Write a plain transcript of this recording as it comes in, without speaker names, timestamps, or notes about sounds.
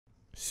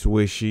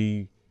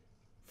SwishE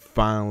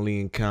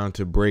finally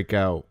encountered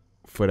Breakout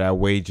for that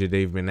wager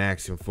they've been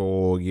asking for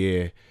all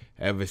year.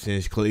 Ever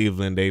since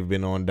Cleveland, they've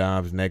been on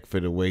Dom's neck for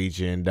the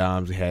wager, and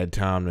Dom's had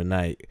time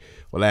tonight.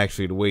 Well,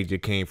 actually, the wager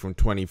came from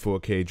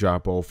 24K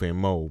drop-off and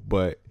Mo,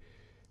 but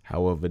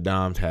however,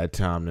 Dom's had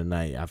time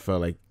tonight. I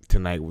felt like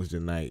tonight was the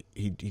night.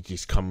 He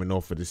just coming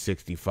off of the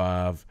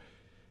 65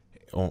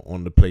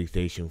 on the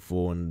PlayStation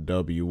 4 and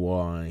the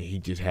WR, and he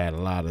just had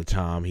a lot of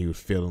time. He was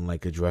feeling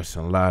like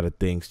addressing a lot of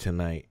things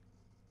tonight.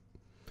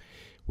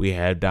 We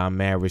had Dom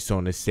Maris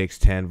on the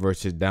 6'10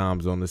 versus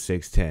Doms on the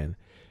 6'10.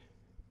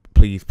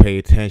 Please pay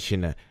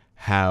attention to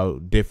how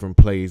different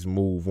players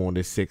move on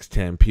the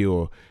 6'10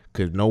 pure.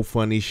 Because no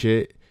funny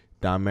shit,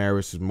 Dom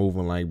Maris is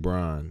moving like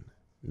Bron.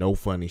 No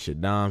funny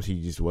shit. Doms,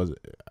 he just wasn't.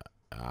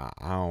 I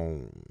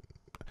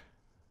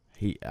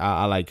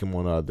like him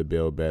on the other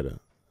build better.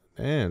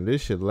 Damn,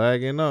 this shit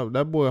lagging up.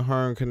 That boy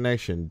Hearn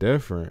connection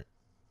different.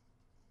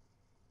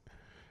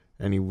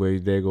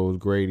 Anyways, there goes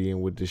Grady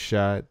in with the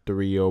shot.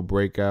 3-0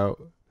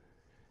 breakout.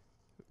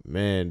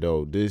 Man,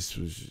 though, this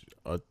was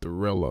a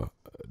thriller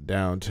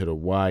down to the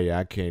wire.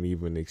 I can't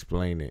even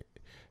explain it.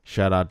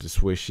 Shout out to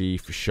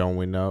SwishE for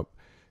showing up.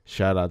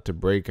 Shout out to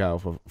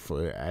Breakout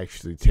for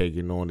actually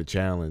taking on the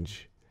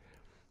challenge.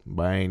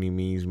 By any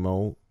means,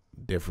 Mo,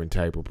 different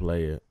type of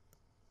player.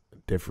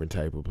 Different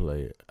type of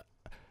player.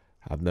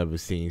 I've never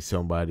seen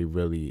somebody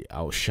really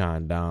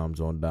outshine Doms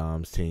on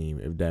Dom's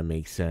team, if that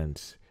makes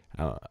sense.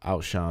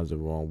 Outshine's the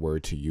wrong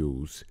word to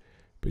use,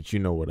 but you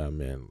know what I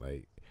meant.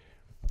 Like,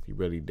 he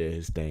really did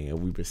his thing,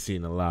 and we've been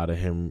seeing a lot of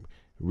him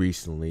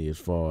recently as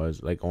far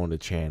as, like, on the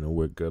channel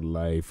with Good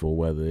Life, or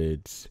whether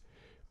it's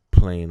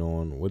playing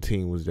on, what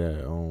team was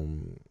that?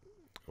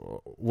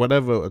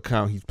 Whatever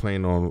account he's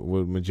playing on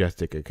with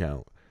Majestic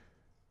account.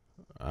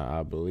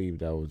 I believe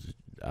that was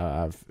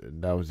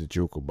the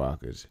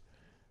Jukabakers.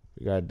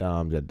 We got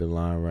Doms at the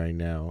line right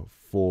now.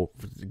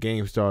 The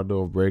game started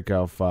off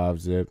Breakout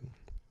 5-zip.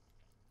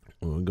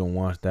 We're gonna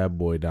watch that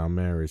boy Dom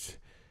Maris.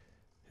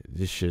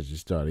 This shit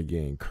just started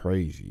getting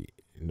crazy.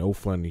 No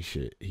funny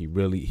shit. He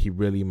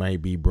really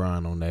might be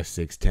Bron on that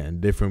 6'10.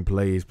 Different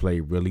players play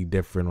really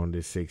different on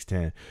this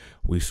 6'10.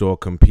 We saw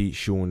Compete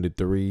shooting the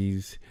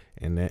threes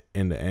in the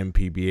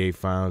MPBA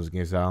finals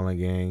against Island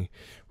Gang.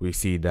 We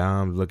see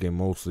Doms looking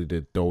mostly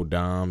to throw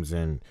Doms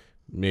and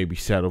maybe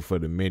settle for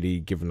the midi,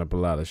 giving up a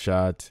lot of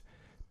shots.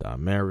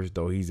 Dom Maris,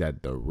 though, he's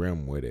at the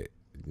rim with it.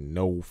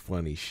 No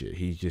funny shit.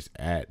 He's just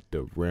at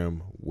the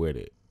rim with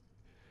it.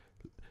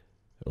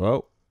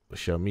 Well,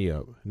 shut me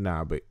up.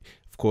 Nah, but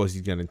of course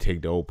he's going to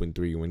take the open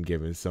three when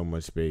given so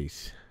much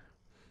space.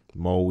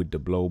 Mo with the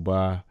blow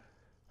by.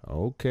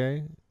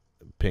 Okay.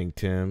 Pink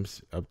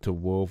Tims up to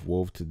Wolf.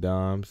 Wolf to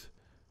Doms.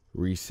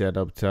 Reset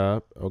up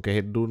top. Okay,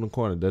 hit the dude in the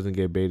corner. Doesn't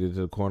get baited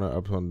to the corner.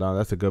 Up on Dom.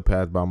 That's a good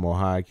pass by Mo.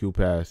 High IQ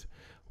pass.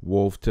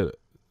 Wolf to.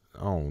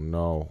 Oh,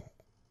 no.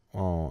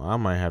 Oh, I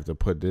might have to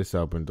put this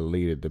up and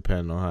delete it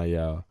depending on how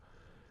y'all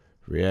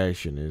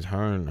reaction is.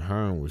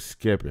 Hearn was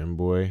skipping,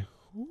 boy.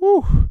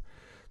 Woo.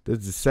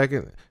 This is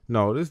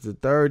the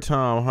third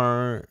time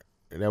Hearn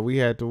that we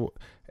had to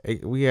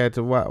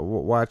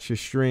watch your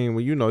stream.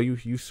 Well, you know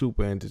you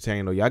super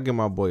entertained. Y'all give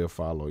my boy a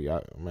follow.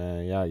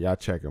 Y'all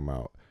check him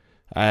out.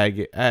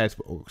 I had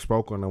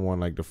spoken on one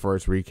like the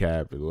first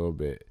recap a little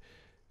bit.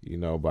 You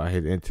know, about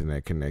his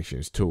internet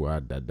connections, too.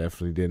 I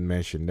definitely didn't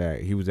mention that.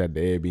 He was at the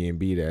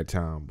Airbnb that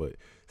time. But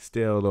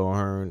still, though,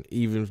 Hearn,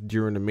 even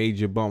during the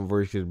major bump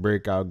versus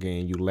Breakout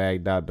game, you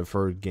lagged out the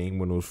first game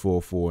when it was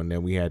 4-4, and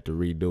then we had to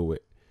redo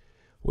it.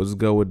 What's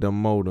good with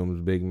them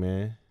modems, big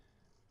man?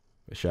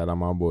 But shout out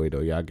my boy, though.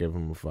 Y'all give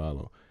him a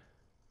follow.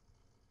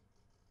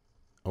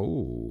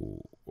 Oh,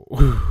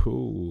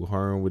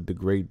 Hearn with the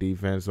great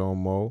defense on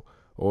Mo.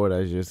 Or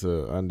that's just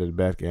a under the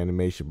back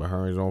animation. But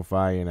Hearn's on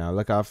fire now.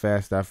 Look how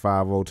fast that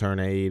 5-0 turned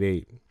to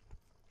 8-8.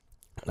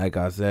 Like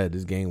I said,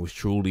 this game was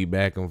truly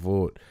back and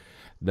forth.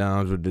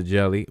 Downs with the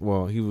jelly.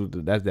 Well,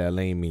 that's that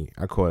lame.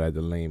 I call that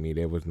the lame.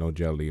 There was no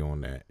jelly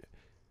on that.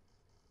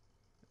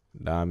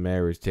 Dom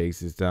Maris takes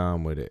his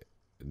time with it.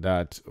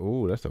 That's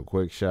a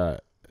quick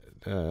shot.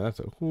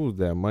 Who's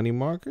that? Money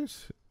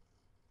Marcus?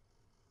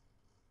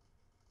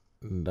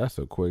 That's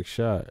a quick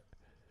shot.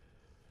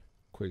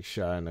 Quick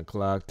shot in the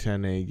clock.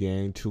 10-8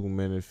 game. 2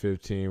 minutes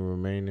 15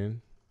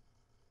 remaining.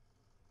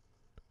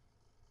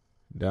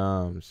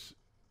 Doms.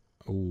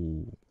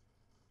 Ooh.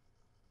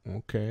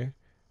 Okay.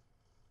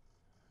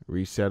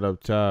 Reset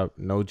up top.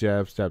 No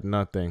jab step.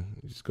 Nothing.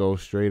 Just go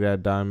straight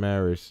at Dom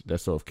Maris.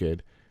 That's off,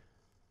 kid.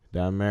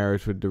 Dom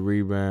Maris with the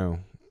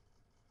rebound.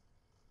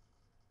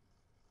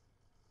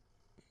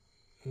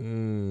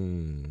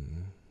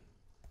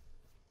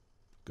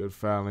 Good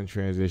fouling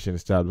transition to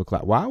stop the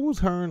clock. Why was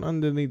Hearn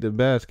underneath the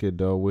basket,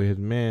 though, with his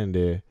man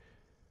there?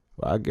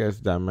 Well, I guess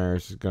Dom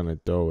Maris is going to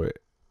throw it.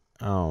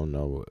 I don't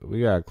know.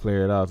 We got to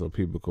clear it out so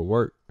people could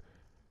work.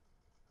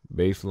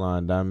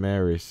 Baseline, Dom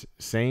Maris.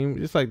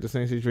 Just like the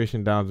same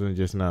situation Dom's in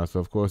just now. So,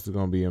 of course, it's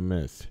going to be a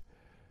miss.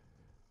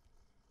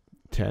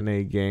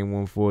 10-8 game,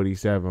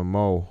 147.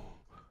 Mo.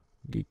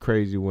 Get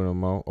crazy with him,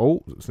 Mo.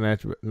 Oh,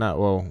 snatch.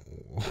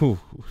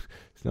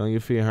 Stay on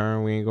your feet,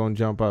 Hearn. We ain't gonna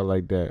jump out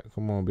like that.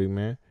 Come on, big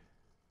man.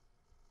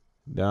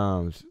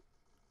 Doms.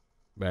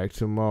 Back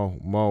to Mo.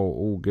 Mo.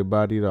 Ooh, get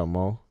bodied up,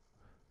 Mo.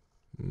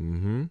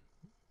 Mm-hmm.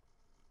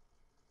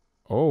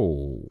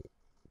 Oh.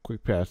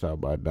 Quick pass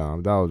out by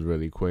Dom. That was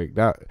really quick.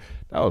 That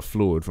was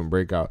fluid from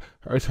Breakout.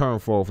 Her turn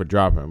for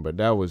dropping, but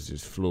that was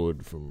just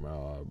fluid from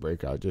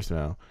Breakout just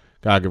now.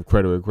 Gotta give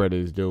credit where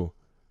credit is due.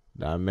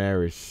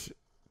 Damaris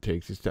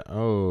takes his time.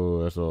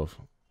 Oh, that's off.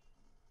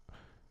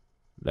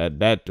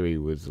 That three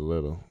was a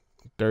little.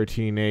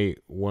 13-8.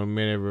 1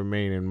 minute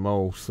remaining.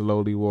 Mo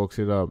slowly walks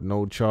it up.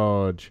 No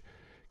charge.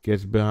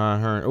 Gets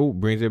behind her. Oh,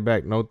 brings it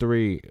back. No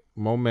three.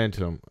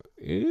 Momentum.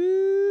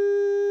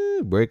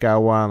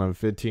 Breakout Wildin'.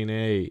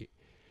 15-8.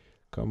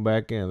 Come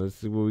back in. Let's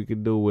see what we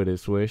can do with it,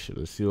 Swish.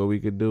 Let's see what we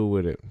can do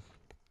with it.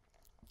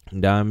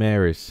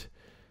 Damaris.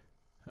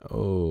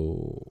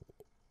 Oh,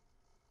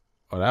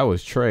 that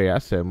was Trey. I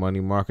said money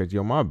markets.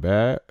 Yo, my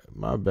bad.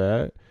 My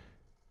bad.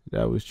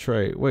 That was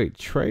Trey. Wait,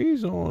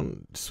 Trey's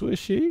on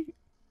SwishE?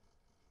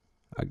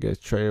 I guess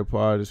Trey a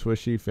part of the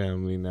SwishE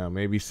family now.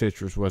 Maybe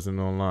Citrus wasn't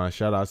online.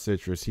 Shout out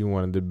Citrus. He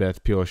one of the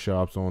best pure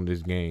sharps on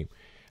this game.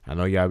 I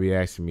know y'all be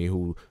asking me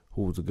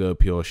who's a good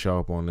pure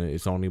sharp on it.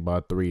 It's only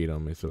about 3 of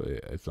them.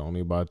 It's only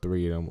about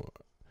 3 of them. Off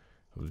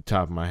the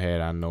top of my head,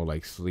 I know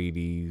like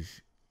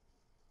Sleedy's,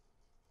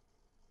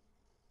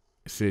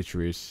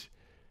 Citrus,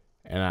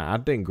 and I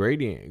think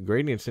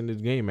Gradient's in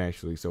this game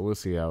actually. So we'll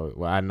see how.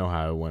 Well, I know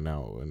how it went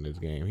out in this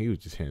game. He was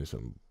just hitting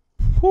some,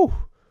 whew.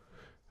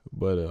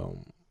 But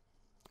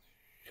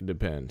it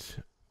depends.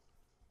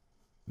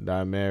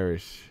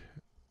 Damaris.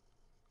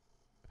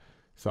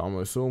 So I'm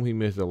gonna assume he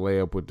missed a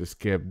layup with the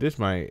skip. This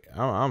might.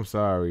 I'm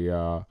sorry,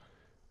 y'all.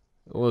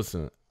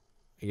 Listen,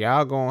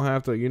 y'all gonna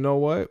have to. You know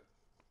what?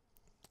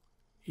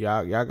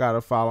 Y'all gotta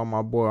follow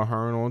my boy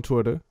Hearn on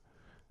Twitter.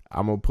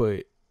 I'm gonna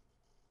put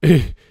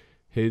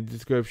his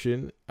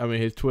description.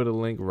 His Twitter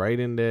link right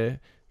in there.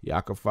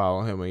 Y'all can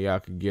follow him and y'all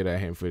can get at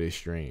him for this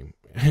stream.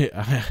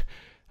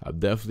 I'm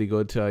definitely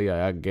gonna tell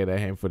y'all I get at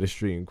him for the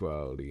stream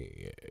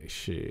quality. Yeah,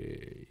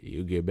 shit,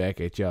 you get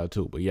back at y'all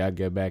too, but y'all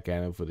get back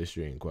at him for the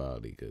stream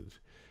quality, cause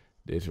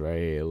this right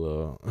here,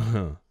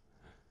 little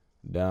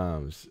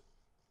Doms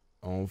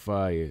on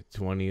fire,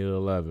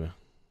 20-11.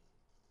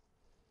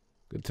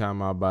 Good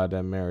time out by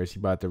Damaris. He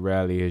about to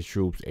rally his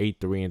troops.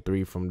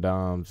 8-3-3 from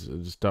Doms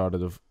at the start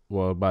of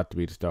about to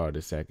be the start of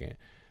the second.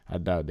 I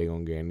doubt they're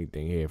gonna get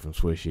anything here from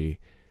SwishE.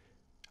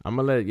 I'm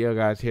going to let you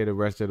guys hear the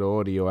rest of the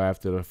audio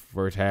after the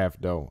first half,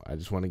 though. I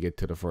just want to get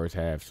to the first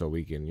half so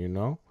we can, get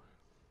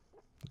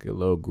a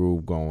little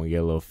groove going, get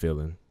a little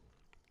feeling.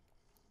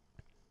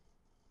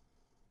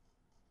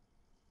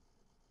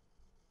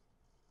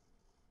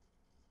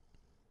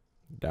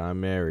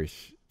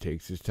 Damaris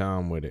takes his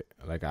time with it.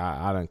 Like,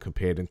 I done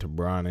compared him to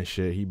Bron and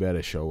shit. He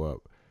better show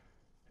up.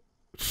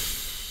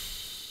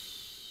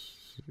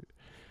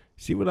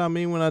 See what I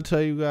mean when I tell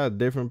you guys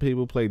different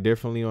people play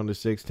differently on the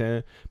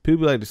 6'10"?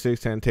 People like the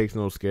 6'10" takes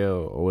no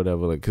skill or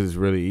whatever, like, because it's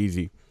really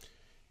easy.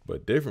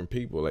 But different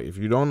people, like, if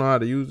you don't know how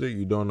to use it,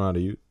 you don't know how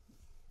to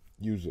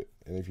use it.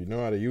 And if you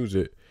know how to use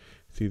it,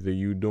 it's either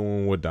you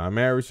doing what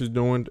Damaris is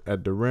doing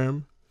at the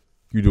rim,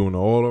 you doing an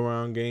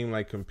all-around game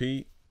like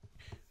compete,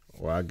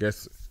 or I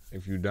guess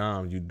if you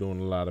Dom, you doing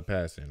a lot of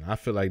passing. I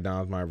feel like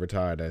Dom's might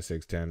retire at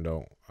 6'10",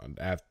 though,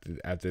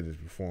 after this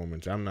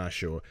performance. I'm not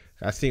sure.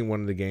 I seen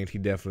one of the games, he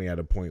definitely had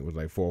a point, was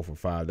like 4 for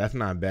 5. That's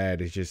not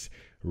bad. It's just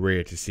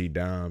rare to see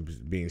Dom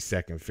being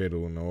second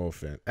fiddle in the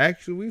offense.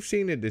 Actually, we've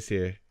seen it this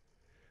year.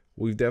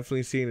 We've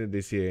definitely seen it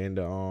this year in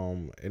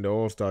the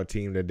All-Star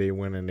team that they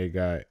went and they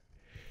got.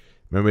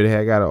 Remember, they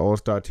had got an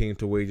All-Star team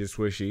to wager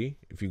SwishE.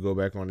 If you go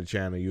back on the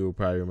channel, you will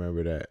probably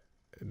remember that.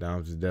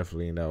 Doms is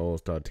definitely in that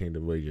All-Star team to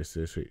wager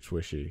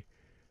SwishE.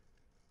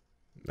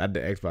 Not the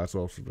Xbox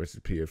All-Star versus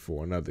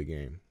PS4, another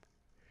game.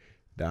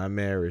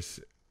 Damaris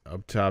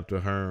up top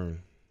to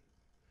Hearn.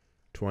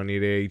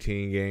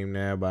 20-18 game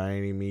now. By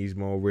any means,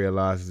 Mo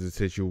realizes the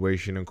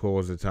situation and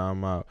calls a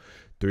timeout.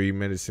 3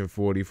 minutes and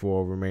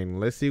 44 remaining.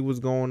 Let's see what's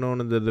going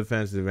on in the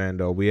defensive end,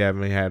 though. We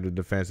haven't had a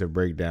defensive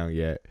breakdown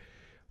yet.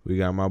 We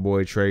got my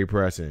boy Trey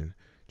pressing.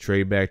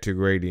 Trey back to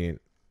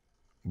Gradient.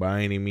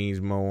 By any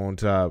means, Mo on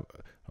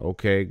top.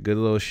 Okay, good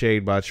little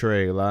shade by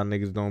Trey. A lot of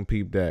niggas don't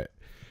peep that.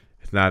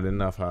 It's not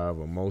enough,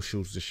 however. Mo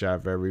shoots the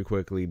shot very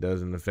quickly.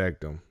 Doesn't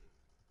affect him.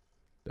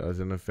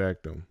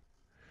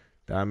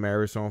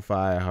 Damaris on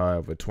fire,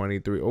 however.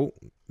 23. Oh,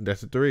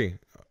 that's a 3.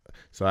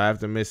 So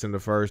after missing the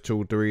first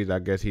 2 threes, I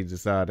guess he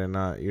decided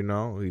not, he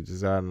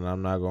decided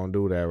I'm not going to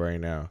do that right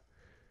now.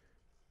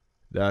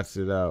 Dots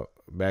it out.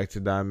 Back to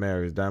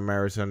Damaris.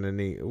 Damaris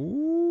underneath.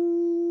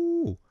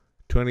 Ooh.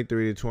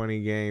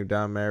 23-20 game.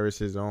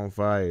 Damaris is on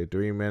fire.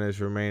 3 minutes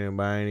remaining.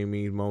 By any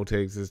means, Mo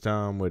takes his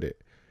time with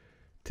it.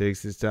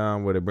 Brings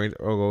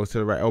goes to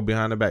the right. Oh,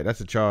 behind the back.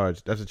 That's a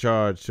charge.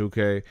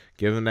 2K.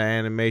 Give him that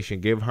animation.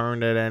 Give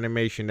Hearn that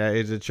animation. That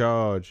is a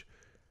charge.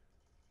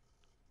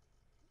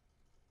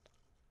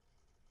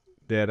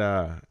 Dead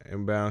eye.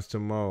 Inbounds to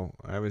Mo.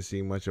 I haven't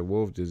seen much of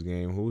Wolf this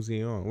game. Who's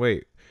he on?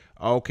 Wait.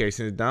 Okay,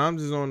 since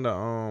Doms is on the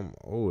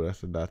oh,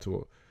 that's a dot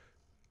to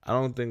I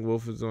don't think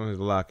Wolf is on his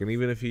lock, and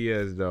even if he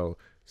is, though,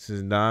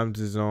 since Doms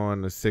is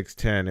on the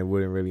 6'10", it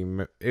wouldn't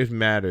really it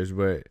matters,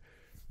 but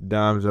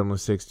Doms on the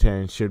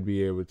 6'10" should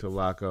be able to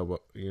lock up.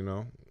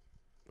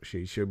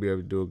 She should be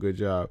able to do a good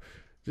job.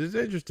 This is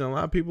interesting. A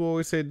lot of people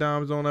always say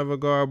Doms don't ever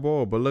guard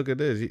ball, but look at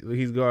this.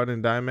 He's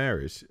guarding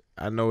Damaris.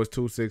 I know it's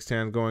two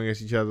 6'10s going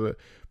against each other,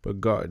 but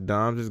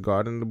Doms is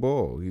guarding the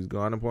ball. He's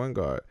guarding point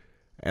guard.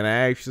 And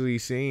I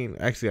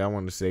I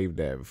want to save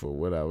that for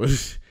what I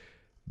was,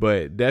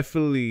 but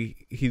definitely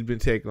he's been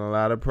taking a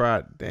lot of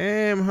pride.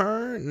 Damn,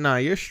 Hearn. Nah,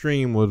 your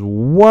stream was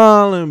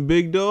wildin',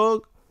 big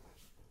dog.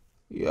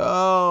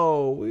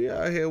 Yo, we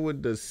out here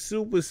with the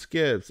super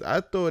skips. I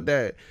thought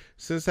that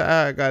since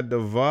I got the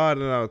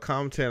VOD and I was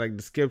commentating, like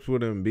the skips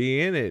wouldn't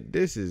be in it.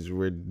 This is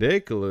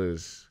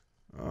ridiculous.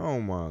 Oh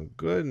my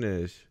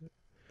goodness.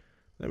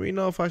 Let me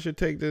know if I should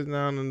take this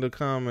down in the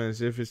comments.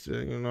 If it's,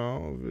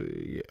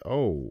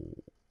 oh,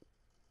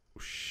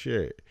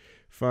 shit.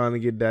 Finally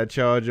get that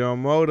charge on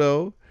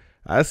Moto.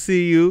 I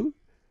see you.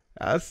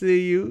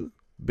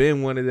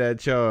 Been wanted that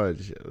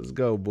charge. Let's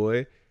go,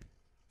 boy.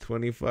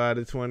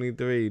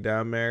 25-23.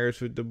 Damaris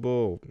with the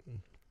ball.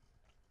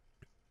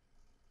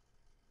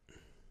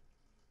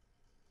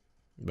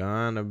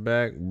 Behind the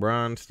back,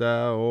 Bron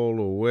style all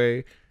the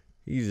way.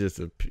 He's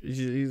a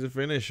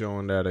finisher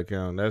on that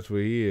account. That's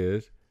what he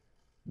is.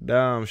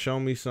 Dom, show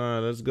me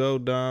son. Let's go,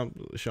 Dom.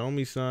 Show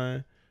me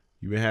son.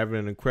 You've been having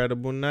an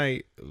incredible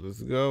night.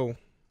 Let's go.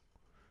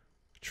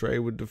 Trey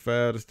with the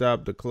foul to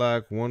stop the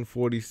clock.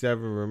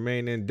 1:47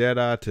 remaining.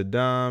 Deadeye to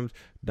Doms.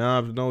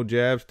 Doms no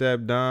jab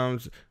step.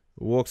 Doms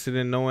walks it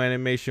in, no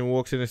animation.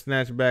 Walks in and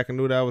snatch back. I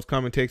knew that was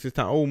coming. Takes his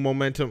time. Oh,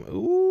 momentum.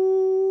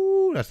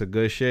 Ooh, that's a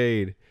good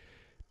shade.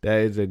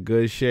 That is a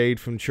good shade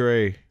from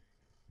Trey.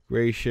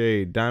 Great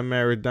shade.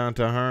 Damaris down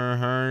to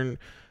Hearn.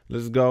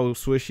 Let's go.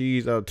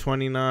 SwishE's up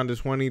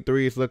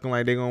 29-23. It's looking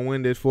like they're going to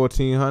win this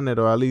 1400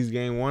 or at least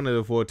game one of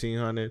the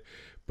 1400.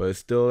 But it's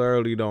still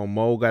early, though.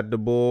 Mo got the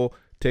ball.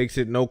 Takes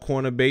it. No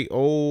corner bait.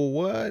 Oh,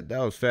 what? That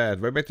was fast.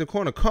 Right back to the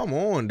corner. Come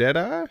on,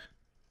 Deadeye.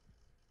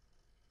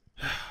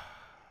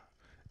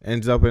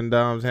 Ends up in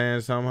Dom's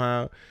hands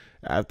somehow.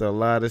 After a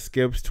lot of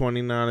skips,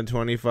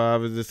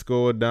 29-25 is the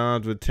score.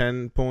 Doms with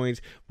 10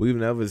 points. We've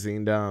never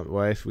seen Doms.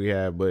 Well, actually we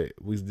have, but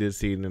we did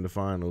see it in the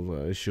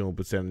finals. His shooting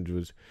percentage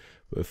was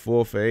with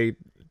 4 for 8,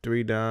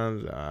 3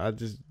 Doms. I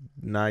just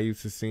not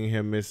used to seeing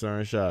him miss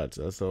certain shots.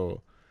 That's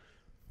all.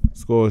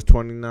 Score is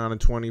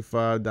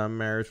 29-25.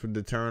 Damaris with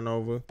the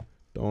turnover.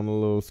 Throwing a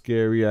little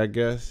scary, I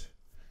guess.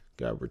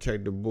 Got to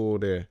protect the ball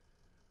there.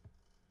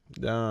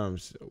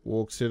 Doms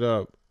walks it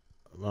up.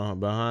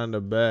 Behind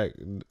the back.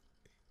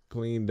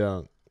 Clean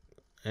dunk.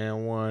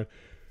 And one.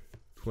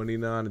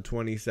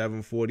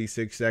 29-27.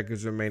 46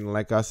 seconds remaining.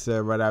 Like I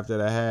said, right after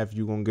the half,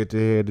 you're going to get to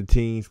hear the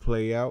teams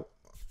play out.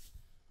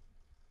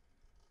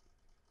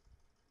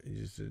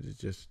 It's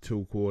just a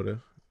 2-quarter.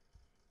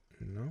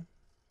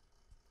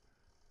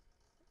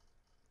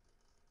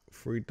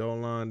 Free throw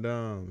line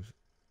Doms.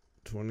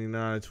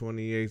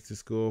 29-28 to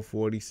score.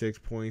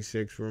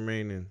 46.6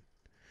 remaining.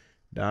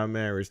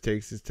 Damaris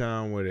takes his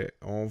time with it.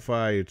 On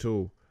fire,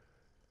 too.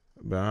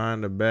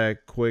 Behind the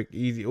back, quick,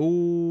 easy.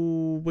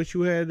 Ooh, but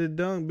you had the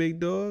dunk, big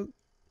dog.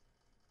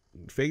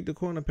 Fake the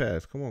corner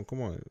pass. Come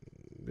on.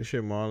 This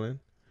shit, Marlon.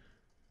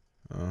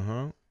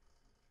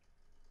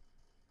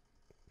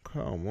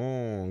 Come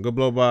on. Good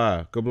blow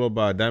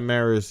by.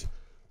 Damaris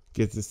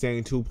gets the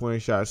same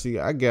 2-point shot. See,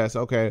 I guess,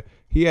 okay,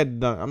 he had the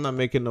dunk. I'm not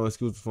making no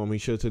excuses for him. He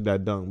should have took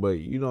that dunk. But,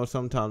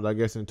 sometimes, I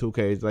guess in 2K,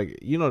 it's like,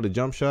 the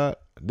jump shot.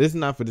 This is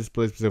not for this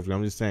play specifically.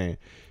 I'm just saying.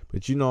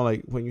 But,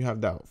 like, when you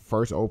have that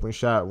first open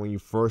shot, when you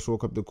first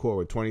woke up the court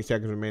with 20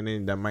 seconds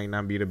remaining, that might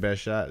not be the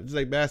best shot. It's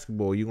like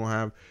basketball. You're going to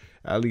have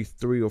at least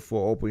 3 or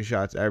 4 open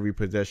shots every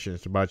possession.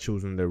 It's about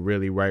choosing the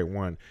really right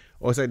one.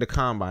 Or it's like the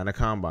combine,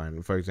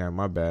 for example.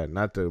 My bad.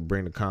 Not to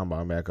bring the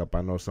combine back up.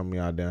 I know some of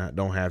y'all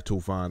don't have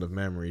too fond of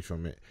memories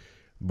from it.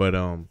 But,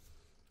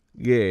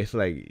 yeah, it's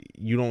like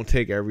you don't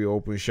take every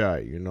open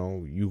shot,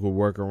 You could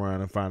work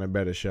around and find a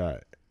better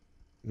shot.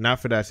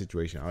 Not for that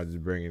situation. I was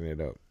just bringing it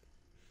up.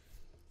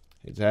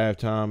 It's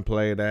halftime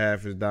play. The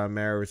half is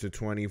Damaris at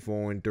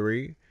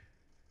 24-3.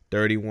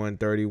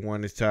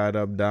 31-31 is tied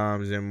up.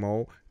 Doms and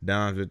Mo.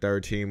 Doms with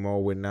 13. Mo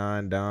with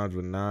 9. Doms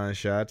with 9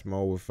 shots.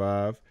 Mo with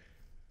 5.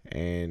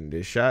 And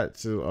the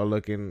shots are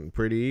looking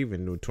pretty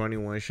even.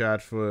 21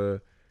 shots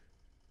for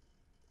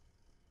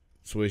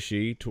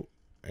SwishE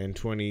and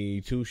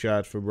 22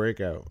 shots for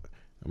Breakout.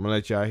 I'm going to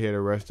let y'all hear the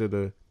rest of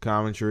the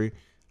commentary.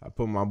 I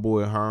put my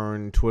boy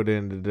Hearn Twitter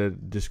in the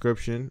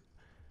description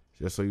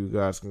just so you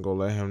guys can go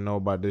let him know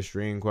about this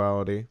stream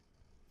quality.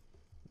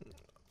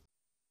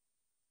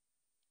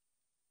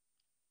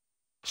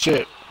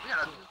 Shit.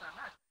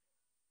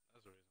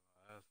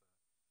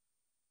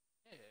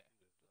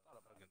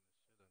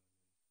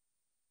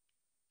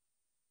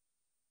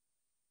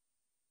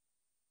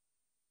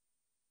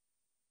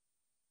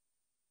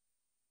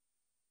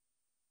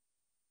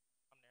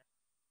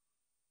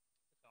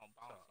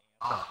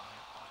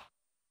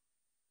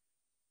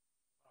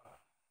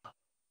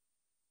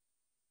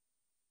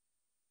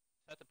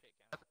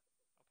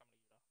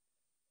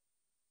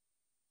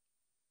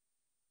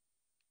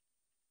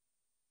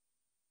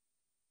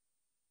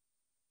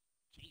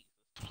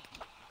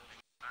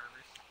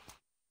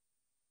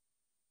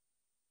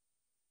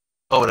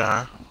 Over there,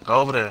 huh? Go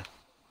over there.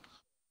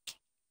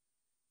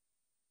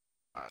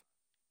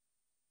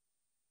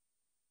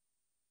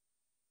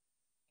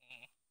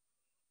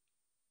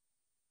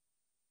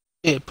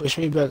 Yeah, push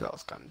me back. I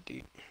was kind of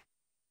deep.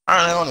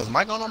 Aren't they on his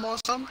mic on him or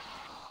something?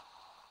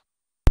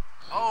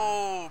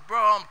 Oh, bro,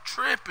 I'm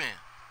tripping.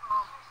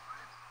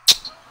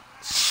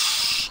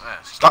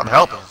 Stop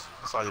helping.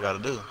 That's all you gotta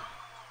do.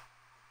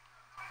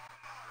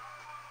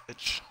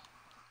 Bitch.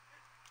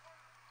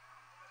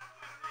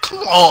 Come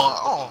on.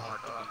 Oh.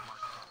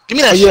 Give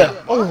me that shit.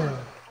 Yeah. Oh.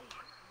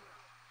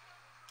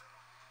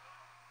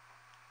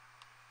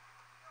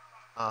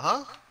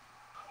 Uh-huh.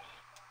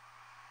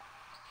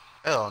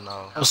 Hell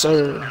no. No,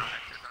 sir.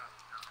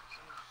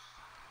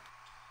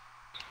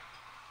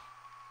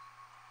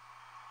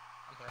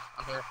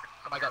 I'm here.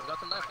 Somebody go to the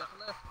left, go to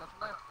the left, go to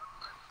the left.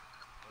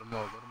 Go to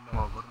more, go to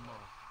more, go to more.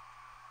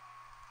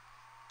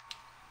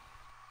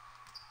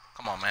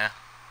 Come on, man.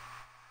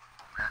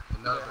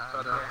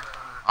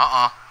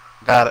 Uh-uh.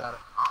 Got it.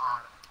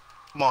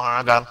 Come on,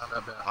 I got him.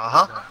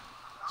 Uh-huh.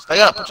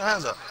 Stay up, put your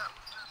hands up.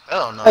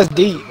 Hell no. That's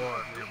deep.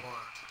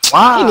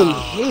 Wow. He need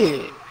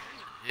hit.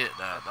 Hit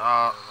that,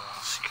 dog.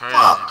 It's crazy,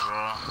 Fuck.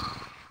 bro.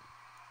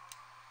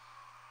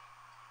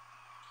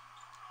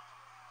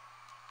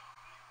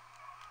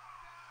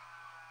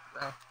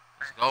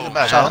 Let's go, Get man.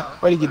 back, huh?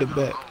 Where'd he get it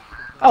back?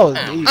 That was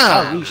deep.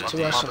 I reached Fuck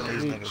too. I these shouldn't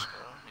have niggas. reached.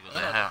 Niggas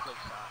ain't have.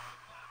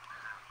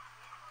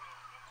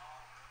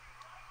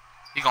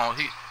 He gon'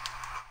 he.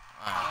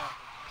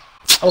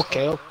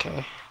 Okay,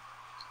 okay.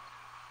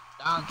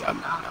 Down, Got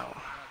me now.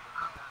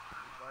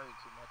 Worried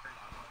too much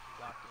about him.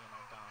 Locked in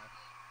on Dons.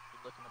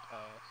 He's looking to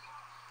pass.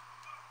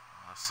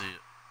 I see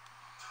it.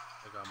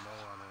 They got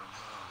more on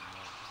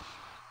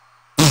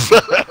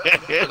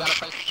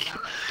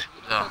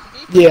Yeah.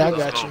 Yeah, I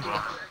Let's got go, you. bro.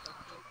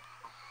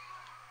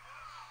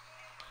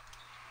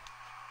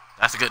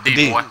 That's a good D,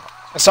 D. boy.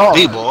 That's all.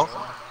 D-ball.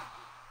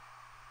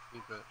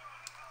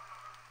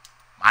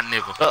 My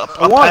nigga. Up,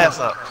 won. pass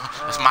up.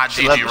 It's my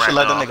Should GG let, right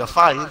let now. that nigga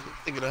fight. He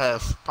think it'll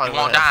have probably You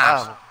want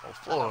have dimes?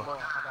 5 or 4.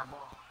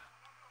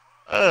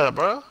 Yeah,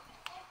 bro.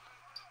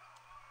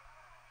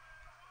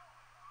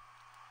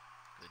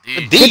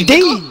 The D. Good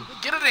D.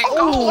 Get it in,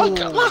 Oh,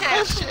 go. look We at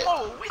had that two shit.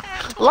 more. We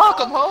had two Lock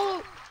more. him,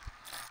 ho.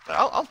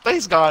 I'm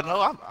face guard,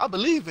 no. I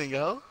believe in you,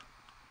 ho.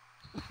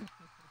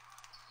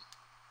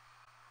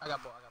 I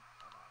got ball.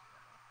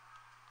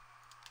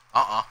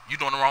 You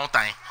doing the wrong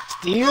thing.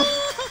 Steal.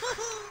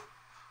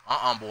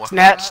 Boy.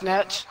 Snatch,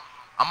 snatch.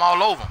 I'm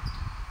all over him.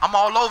 I'm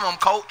all over him,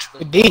 coach.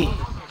 Good D.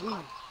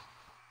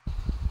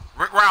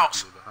 Rick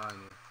Rouse.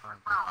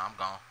 I'm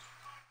gone.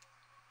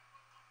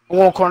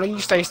 One corner. You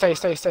stay.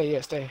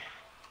 Yeah, stay.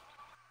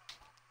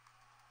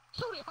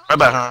 Right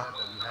back, huh?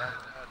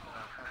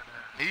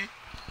 Me?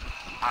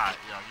 Alright,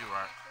 yeah, you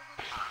right.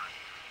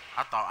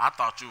 I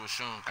thought you were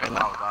shooting because I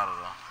was out of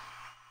there.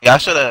 Yeah, I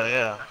should have,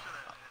 yeah.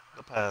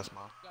 Good pass,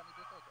 man.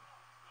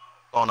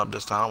 Going up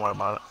this time, don't worry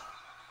about it.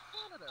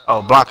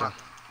 Oh, blocking.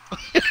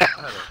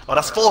 Oh,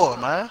 that's 4,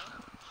 man.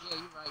 Yeah,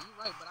 you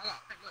right, but I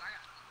got.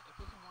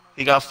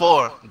 He got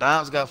 4.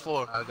 Dimes got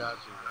 4. I got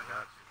you.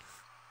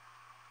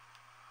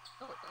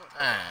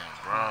 Dang,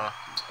 bro.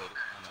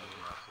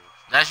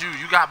 That's you.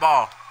 You got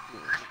ball.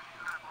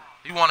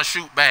 You want to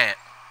shoot bad.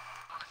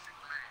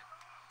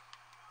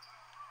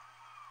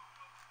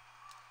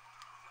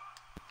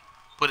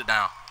 Put it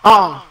down.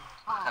 Come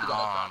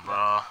on,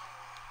 bro.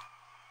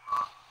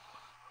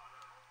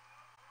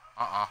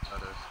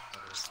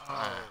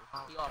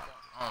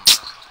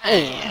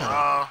 Damn.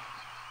 Bro.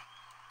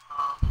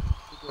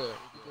 You good.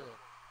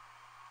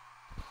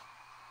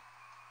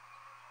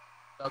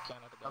 Go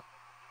Canada, go.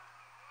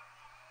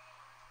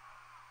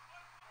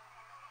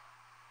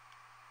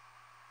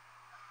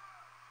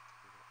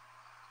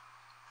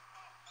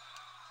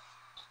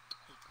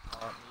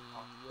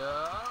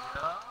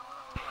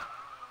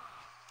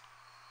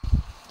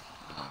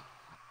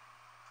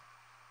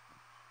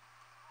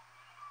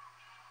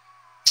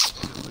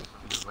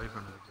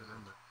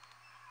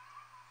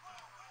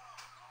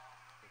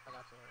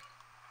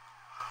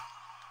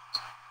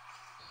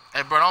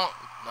 Hey, bro, don't.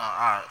 No,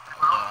 alright.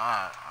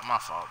 My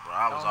fault, bro.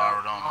 I was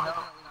already on.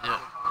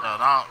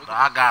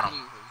 I got him.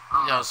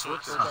 Yo,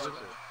 switch it.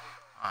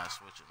 Alright,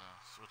 switch it now.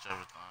 Switch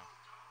everything.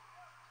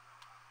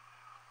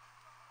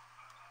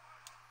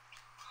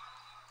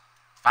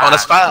 Oh,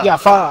 that's 5. You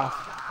got 5.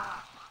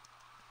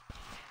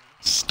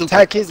 Stupid.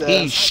 Attack his ass.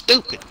 He's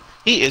stupid.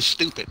 He is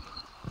stupid.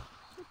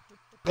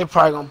 They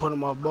probably gonna put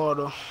him off ball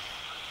though.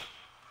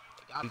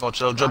 I'm gonna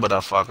chill dribble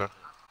that fucker.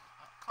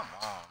 Come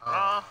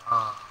on, bro.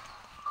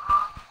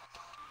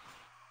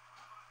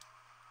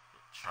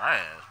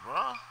 Trash,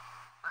 bro.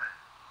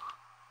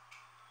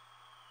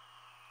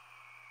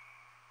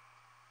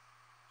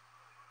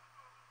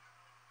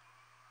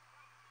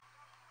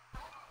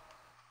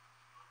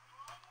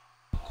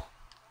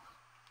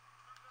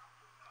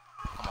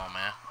 Come on,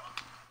 man.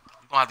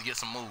 You're gonna have to get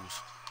some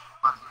moves.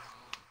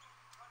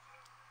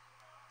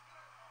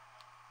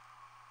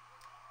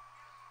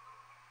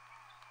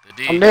 Good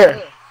D. I'm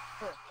there.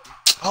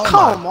 Oh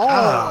Come my on.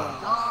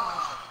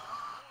 God.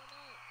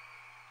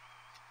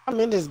 I'm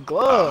in this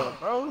glove,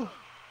 bro.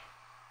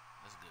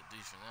 That's good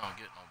defense. They don't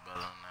get no better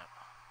than that.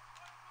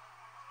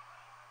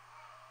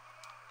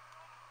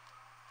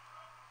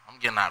 I'm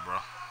getting out, bro.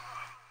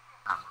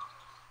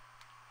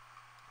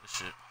 This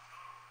shit.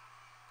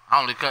 I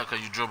only cut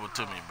because you dribbled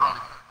to me, bro.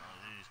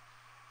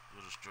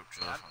 You're the strip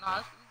choke. Nah, I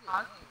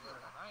ain't even.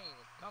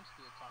 I'm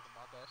still talking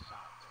about that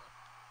shot, bro.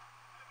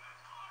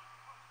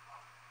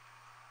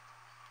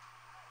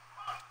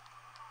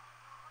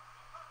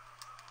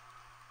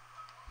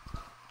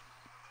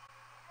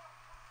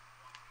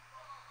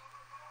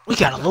 We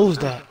gotta lose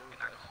that.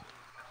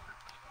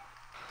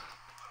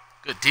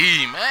 Good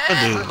D, man. Good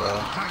dude, bro.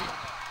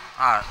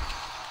 Alright.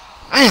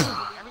 Damn.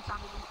 Every time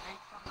you leave,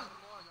 you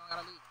don't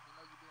gotta leave. You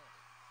know you doing it.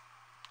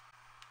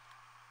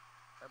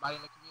 Everybody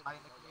in the community.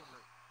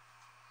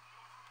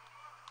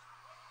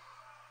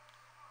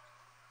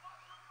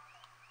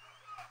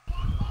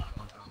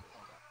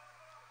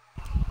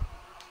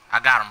 I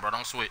got him, bro.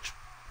 Don't switch.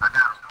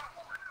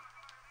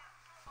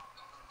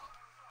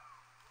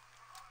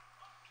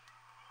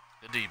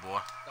 Good D, boy.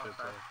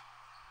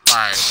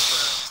 Alright.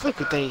 Look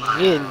what they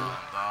hitting.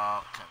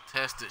 Dog.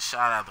 Contested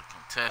shot after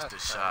contested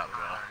shot,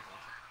 bro.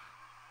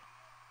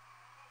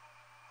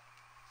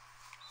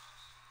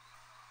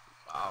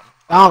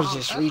 I was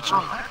just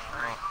reaching.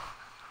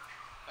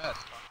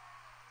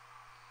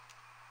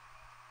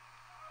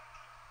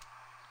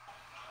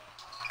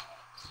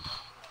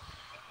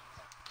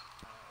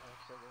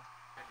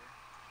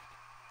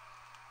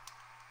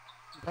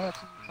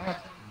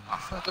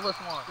 Give us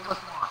one.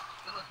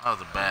 That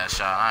was a bad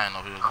shot. I didn't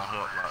know he was gonna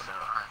help like that.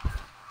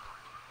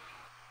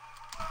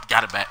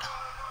 Got it back.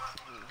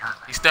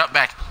 He stepped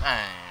back.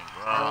 Dang,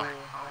 bro.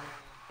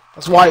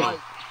 That's white.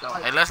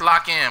 Hey, let's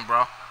lock in,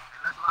 bro.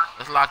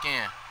 Let's lock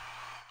in.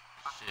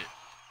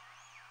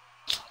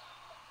 Shit.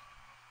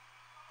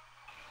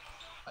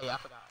 Oh yeah, I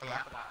forgot.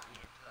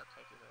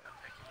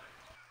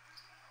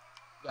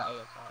 Yeah,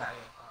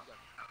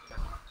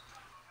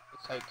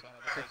 it's tape,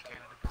 Canada.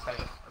 It's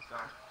tape. Let's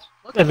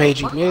go. That made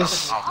you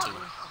miss. Off two.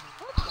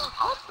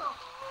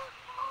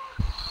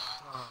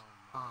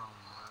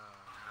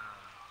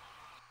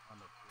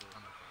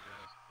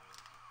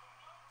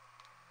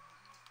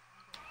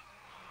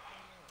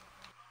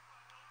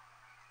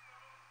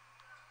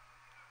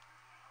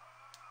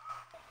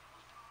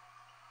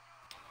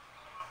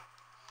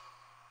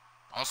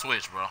 Don't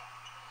switch, bro.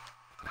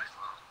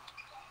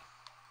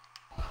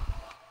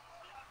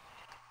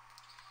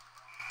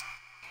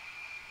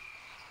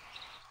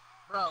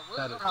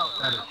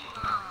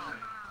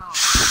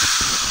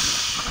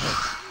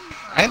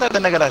 Ain't that the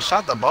nigga that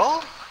shot the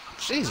ball?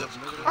 Jesus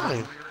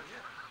Christ.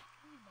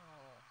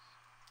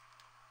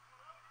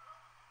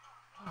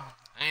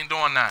 Ain't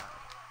doing that.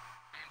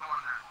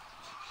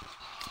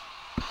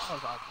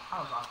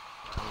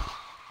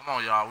 Come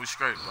on, y'all. We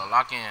straight, bro.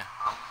 Lock in.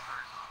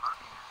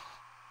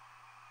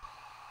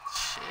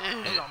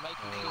 Shit.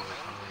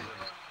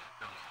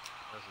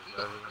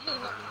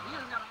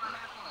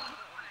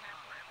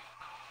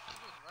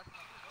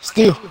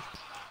 Still.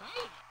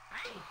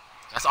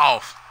 That's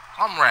off.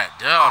 I'm right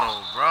there,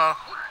 though, bro.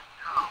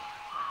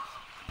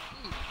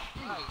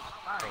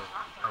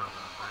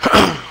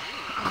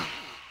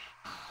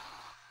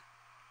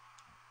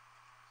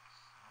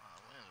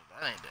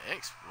 That ain't the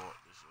exploit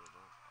this year,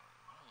 though.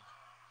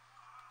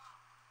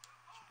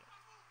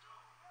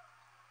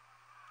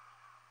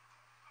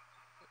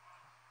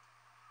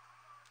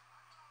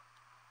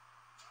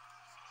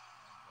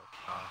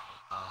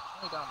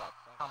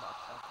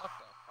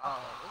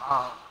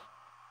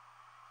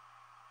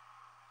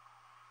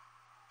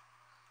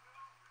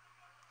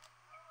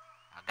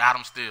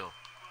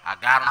 I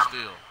got him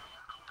still.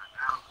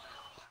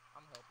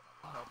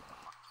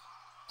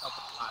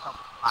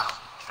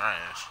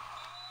 Trash.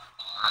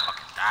 I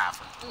fucking die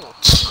for it.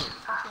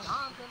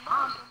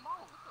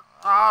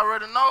 I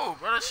already know,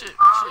 bro. That shit.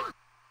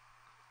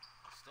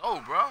 Oh,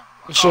 bro.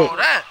 Shit. Oh,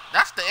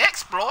 that's the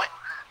exploit.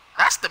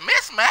 That's the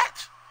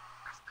mismatch.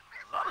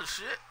 Other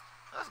shit.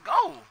 Let's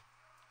go.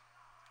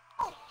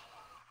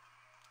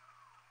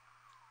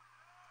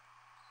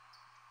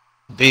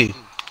 D.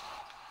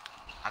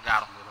 I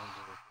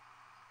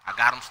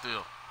got him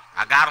still.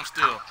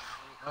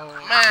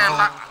 Man,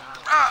 like,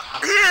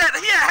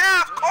 he a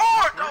half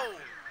court though.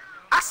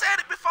 I said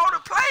it before the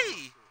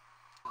play.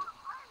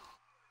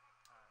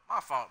 My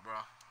fault, bro.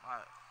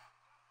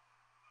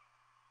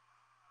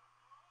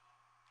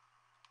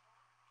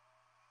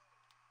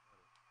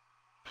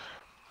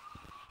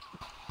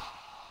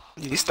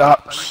 He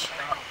stops.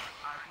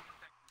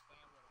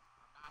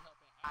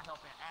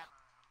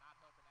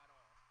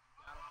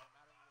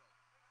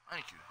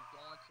 Thank you.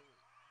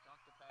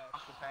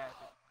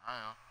 I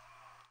am.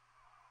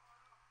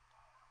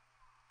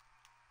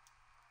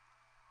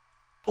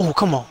 Oh,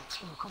 come on.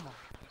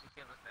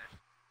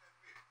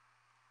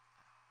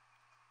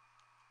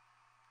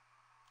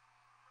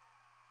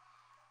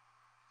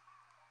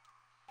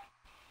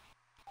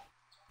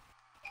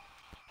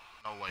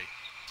 No way.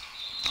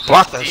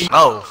 Block that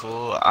snow,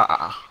 fool.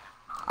 I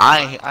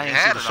ain't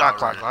see the shot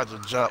clock. I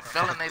just jumped.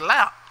 Fell in their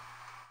lap.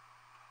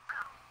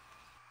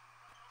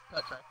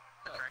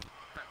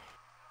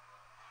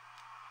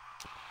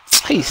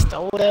 He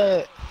stole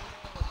that.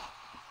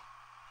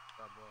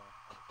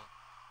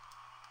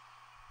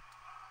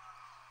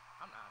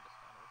 I'm not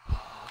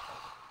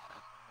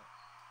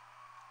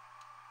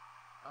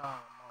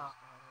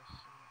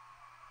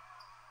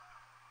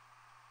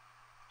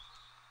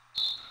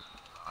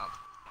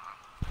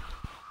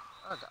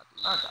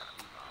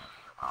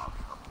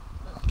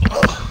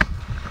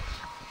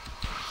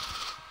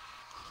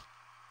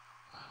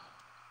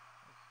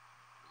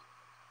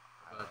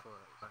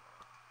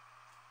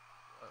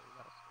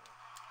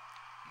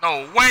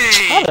No way!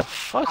 How the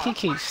fuck he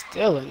keeps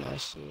stealing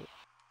that shit?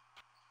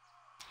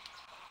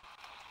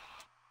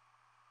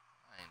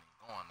 I ain't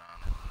even going down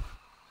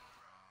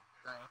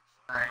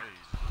there.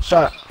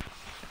 Shot.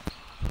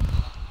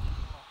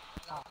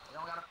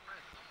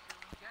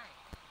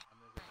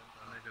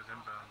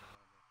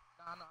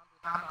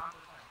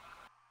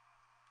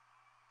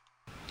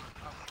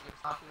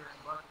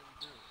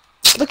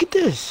 Look at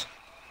this.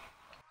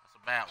 That's a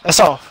bad one. That's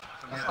off.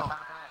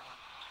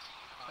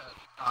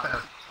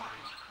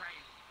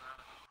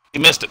 He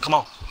missed it. Come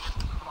on.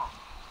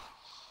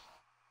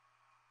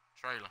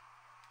 Trailer.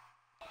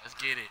 Let's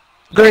get it.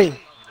 Green.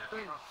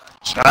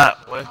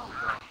 Shot, boy.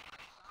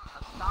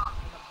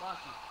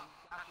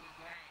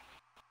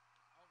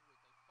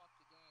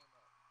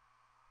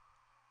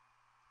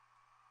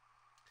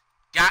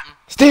 Got him.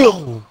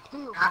 Steal.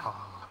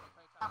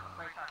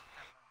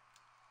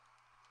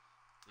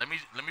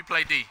 Let me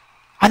play D.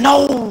 I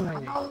know.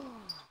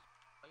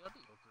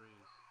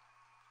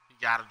 You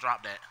gotta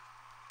drop that.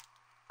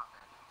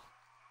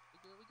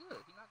 We good.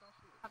 He's not gonna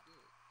shoot.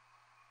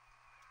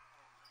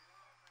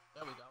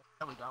 There we go.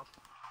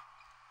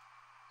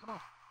 Come on.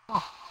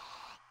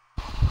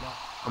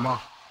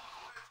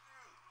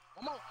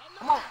 One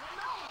more.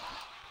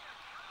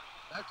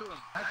 Back to him.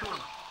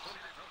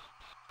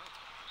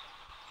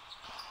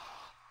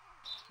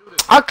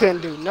 I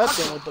couldn't do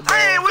nothing with the ball.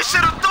 Hey, we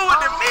should have threw it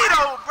to me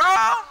though,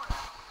 bro.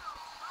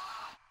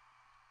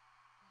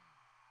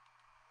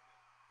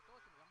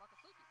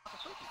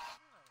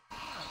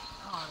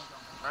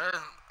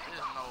 There's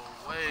no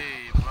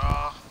way, bro.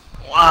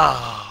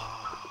 Wow.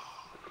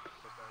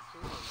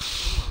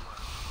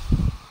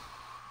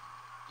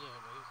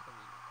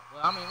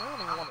 Well, I mean, we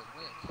don't even want to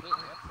win.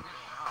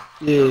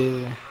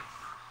 Yeah.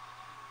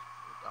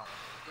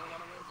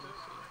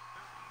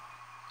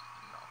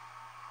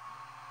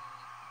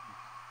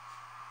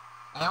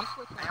 Hey, I'm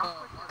switching.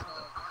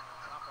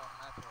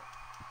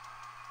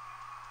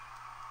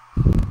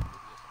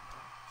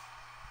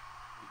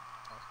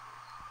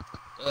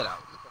 Get out.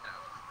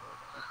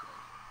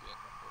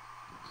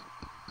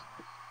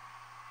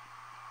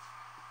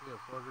 Yeah,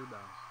 4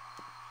 rebounds.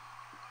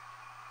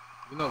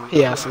 You know, He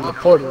has some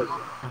important.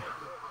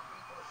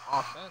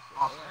 Offensive.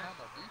 They ain't have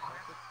no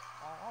defensive.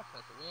 All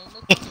offensive. We ain't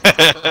missing.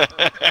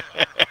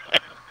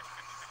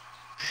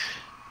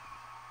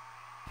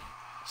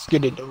 Let's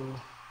get it, dude.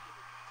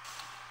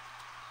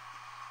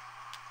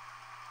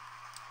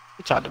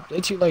 He tried to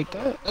blitz you like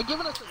that. They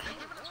giving us a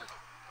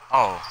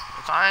Oh,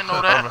 I ain't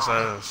know that.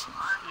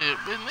 Yeah,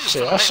 business.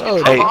 Shit, I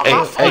showed Hey, you.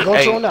 hey, Hey, go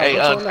to him now. hey,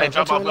 Go to him now.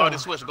 drop Go off to guard him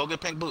and switch. Go get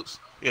pink boots.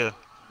 Yeah.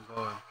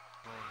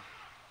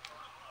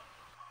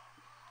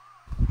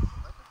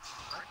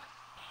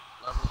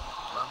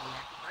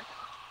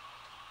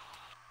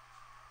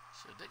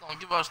 Shit, they gonna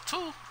give us 2.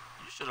 You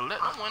should have let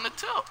them win the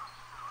tip. You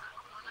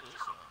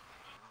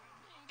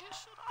didn't get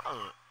shit out of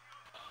it.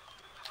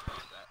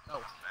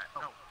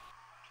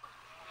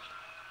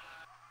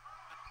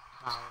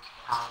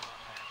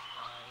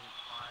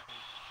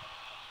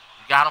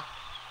 You got him?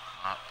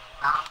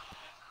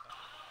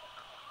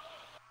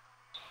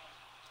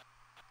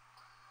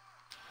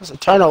 That's a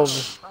turnover.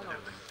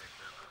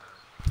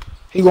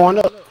 He going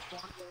up.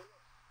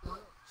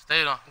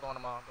 Stay there. going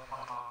to mom.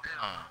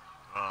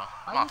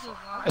 My fault.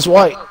 It's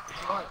white.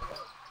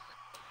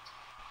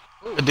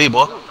 Good D,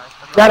 boy.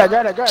 Got it.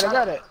 Look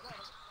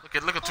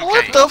at 2K.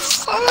 What the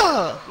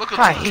fuck? Look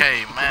I at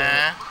 2K,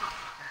 man.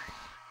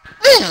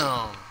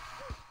 Damn.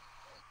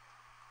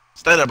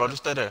 Stay there, bro.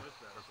 Just stay there.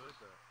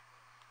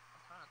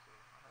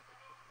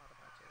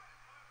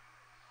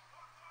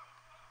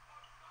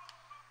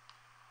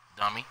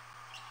 Dummy.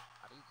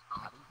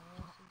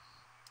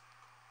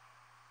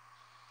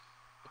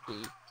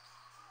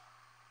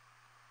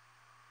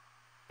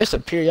 It's a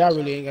period. Y'all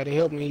really ain't gotta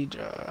help me.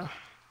 Good.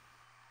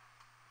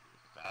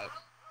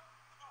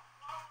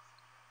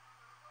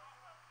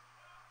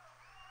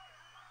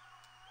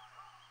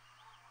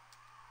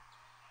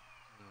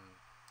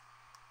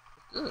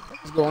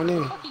 It's going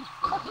in.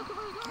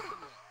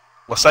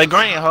 Well, say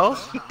green, ho.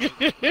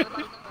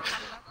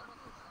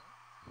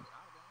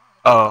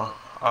 Oh,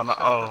 no,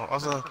 I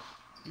was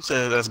you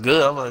said that's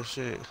good. I'm like,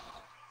 shit.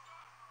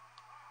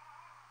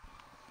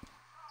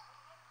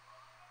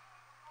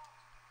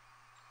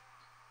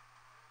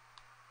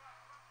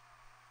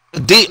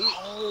 D.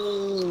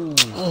 Oh.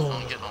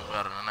 Don't get no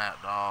better than that,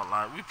 dog.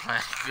 Like, we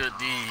playing good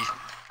D.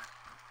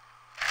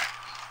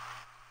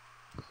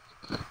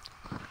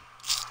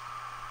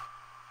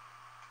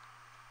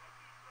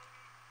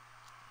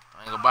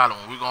 Probably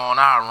when we go on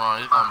our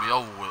run, it's gonna be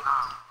over with.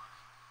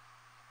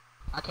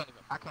 I can't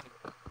even.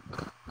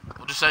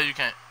 What you say you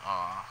can't?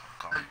 Oh,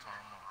 call me.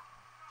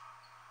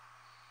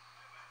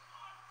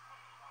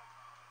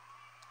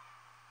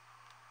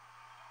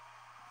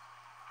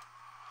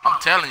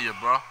 I'm telling you,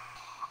 bro.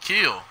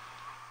 Kill.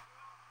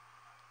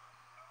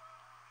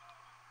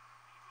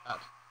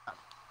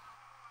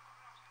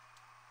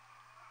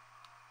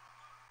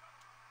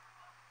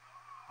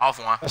 Off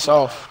one. That's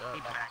off.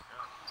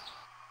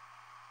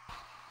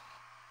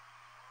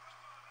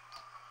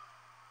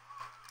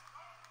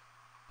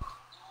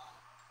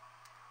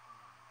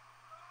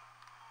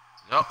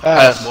 Yep.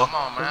 Pass. Come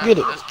on, man. Get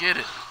it. Let's get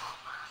it.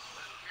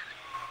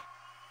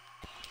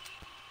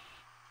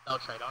 No,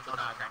 Trey, don't do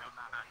that.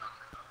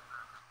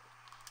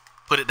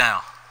 Put it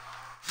down.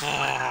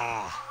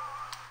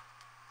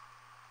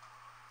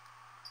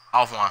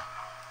 Off one.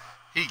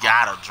 He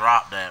gotta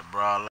drop that,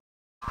 bro.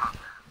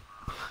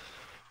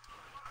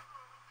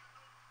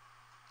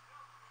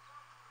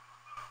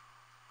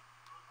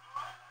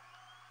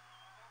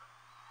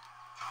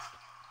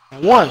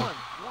 One.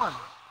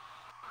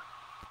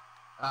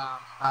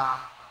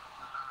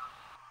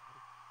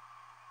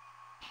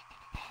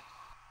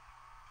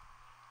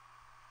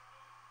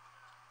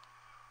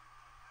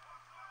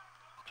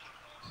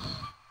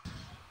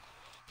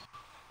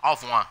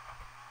 Off one.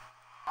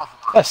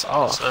 That's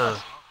off.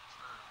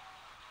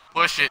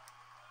 Push it.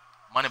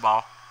 Money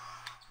ball.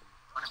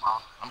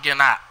 I'm getting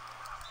out.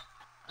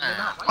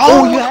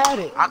 Oh, you had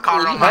it. I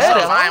caught it on You had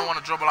myself. it, I huh? ain't want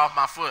to dribble off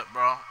my foot,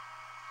 bro.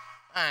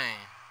 Dang.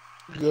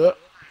 Good.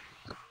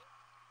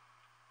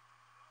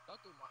 Go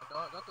through, my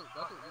dog. Go through. You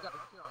got the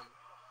secure on you.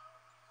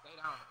 Stay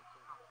down.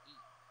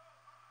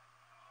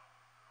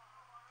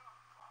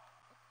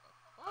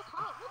 What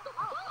the fuck?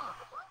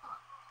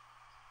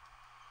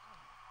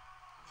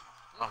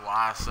 That's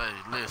why I say,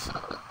 listen.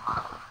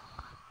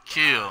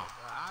 Kill. I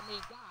mean,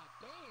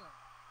 goddamn.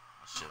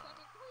 Shit. 7-3.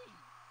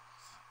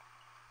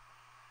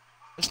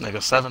 This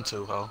nigga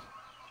 7-2, ho.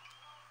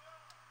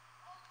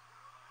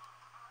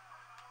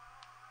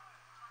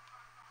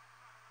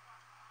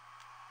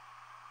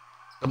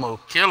 Good move.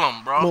 Kill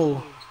him, bro.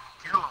 Move.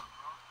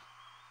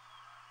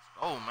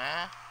 Oh,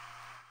 man.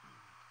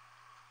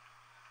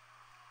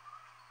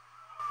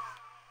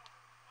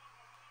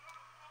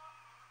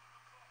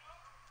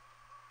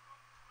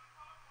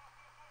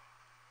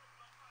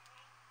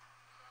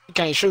 You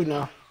can't shoot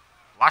now.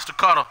 Watch the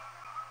cutter.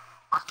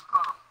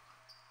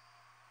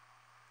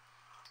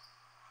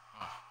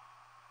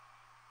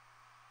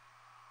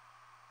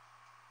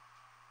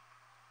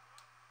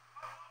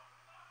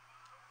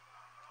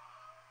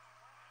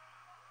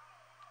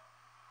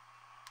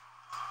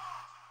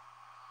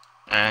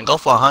 And go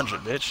for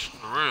 100, bitch.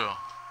 For real.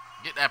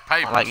 Get that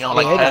paper. Like you don't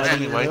Yeah, like they that gotta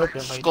be anyway. open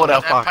like Score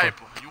that That fucker.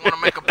 paper. You want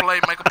to make a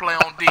play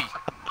on D.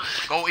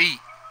 Go eat.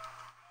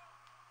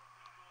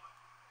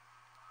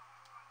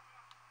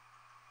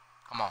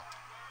 Come on.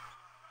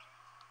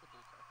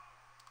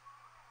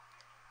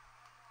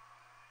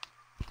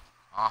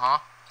 Uh-huh.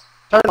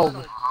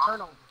 Turnover.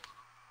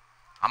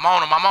 I'm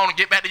on him.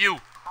 Get back to you.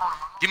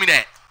 Give me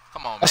that.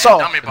 Come on, man. That's all.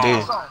 Dummy ball.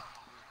 Indeed.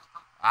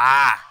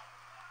 Ah.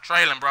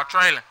 Trailing, bro.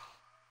 Trailing.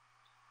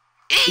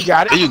 You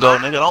got There it. you go,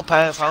 nigga. Don't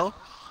pass, ho.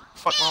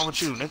 Fuck wrong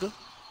with you, nigga?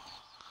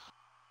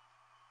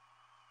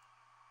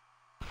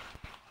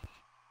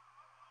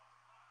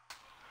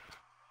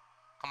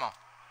 Come on.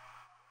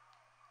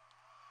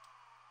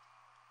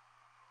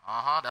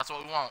 Uh-huh. That's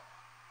what we want.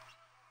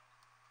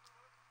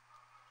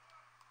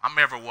 I'm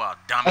everywhere,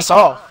 dummy. That's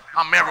all.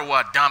 I'm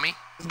everywhere, dummy.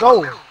 Let's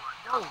go.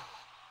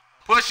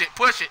 Push it.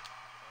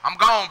 I'm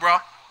gone, bro.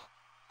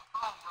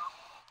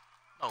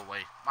 No way.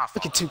 My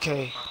Look fault. at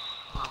 2K.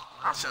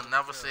 I should have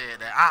never said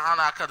that. I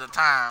not cut the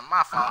time.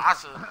 My fault. I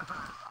should.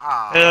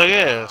 Hell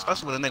yeah.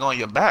 Especially with a nigga on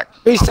your back.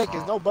 3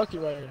 seconds. No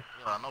bucket right here.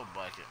 Yeah, no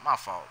bucket. My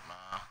fault, man.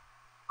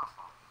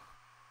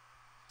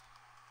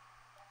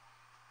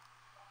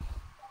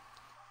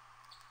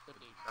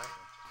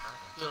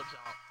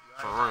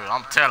 For real,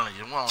 I'm telling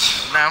you, we don't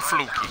do nothing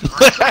fluky. We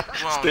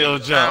don't Still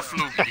do jump. nothing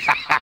fluky.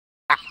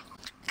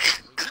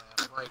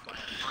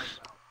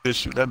 Bitch,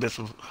 shoot that bitch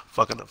with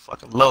the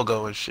fucking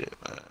logo and shit,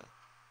 man.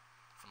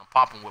 Finna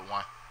pop him with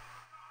one.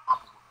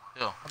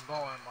 Yeah. I'm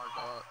going, my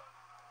dog.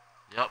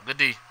 Yep, good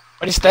D.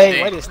 Way to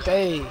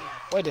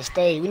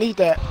stay. We need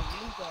that.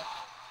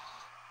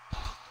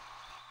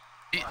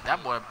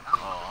 That boy.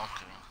 Oh,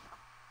 okay.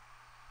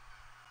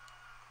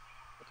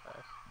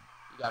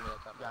 You got me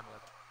that time.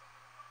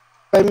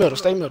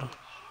 Stay middle.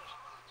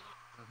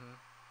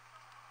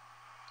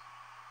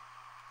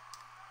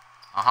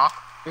 Uh-huh.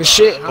 Good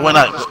shit. Go in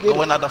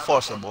out the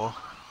forcer, boy.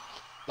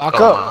 Lock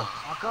Go, up.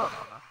 man.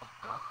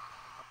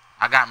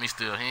 I got me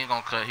still. He ain't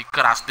gonna cut. He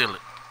cut, I steal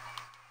it.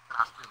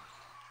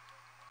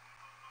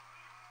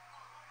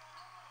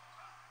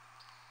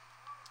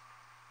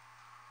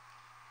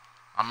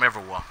 I'm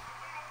everywhere.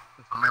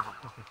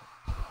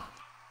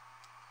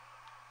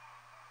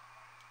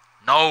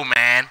 No,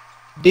 man.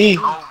 D.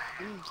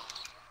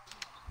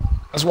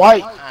 That's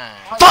white.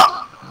 Dang.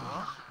 Fuck.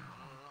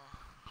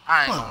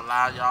 I ain't gonna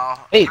lie, y'all.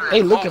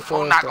 They looking for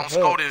I'm us not to gonna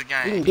help. score this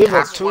game. You can give I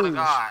up swear to twos.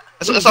 God.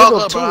 It's all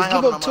good, bro. I ain't Give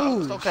helping up no more.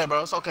 twos. It's okay,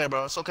 bro. It's okay,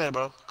 bro. It's okay,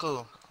 bro.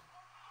 Cool.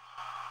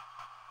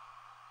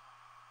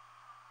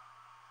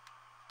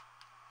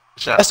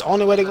 Shot. That's the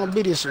only way they're gonna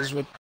beat us is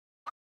with.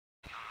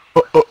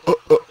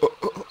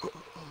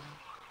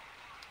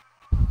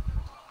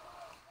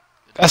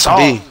 That's all.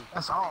 D.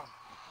 That's all.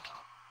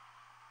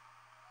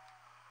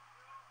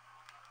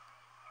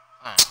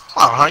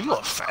 Oh, you a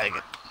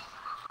faggot.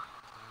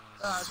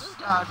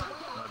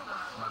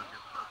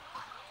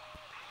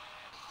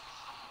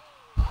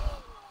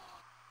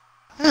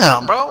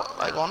 Damn, bro.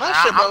 Like on that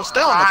shit, bro.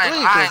 Stay on the three.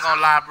 I ain't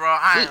gonna lie, bro.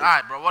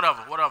 Alright, bro.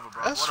 Whatever,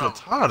 bro. That's Whatever.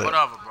 retarded.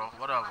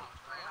 Whatever.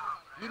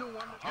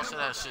 Don't say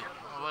that shit.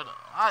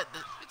 Alright,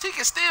 he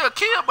can still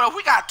kill, but if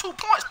we got 2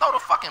 points, throw the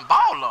fucking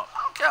ball up.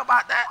 I don't care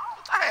about that.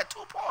 I had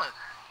 2 points.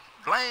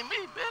 Blame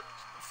me, bitch.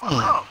 Fuck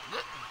up.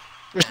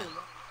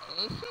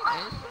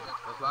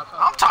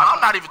 I'm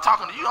not even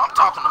talking to you. I'm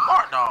talking to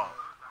Mark, dog.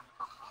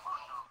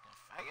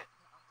 Faggot.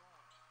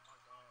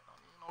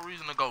 No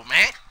reason to go,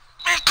 man.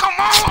 Man, come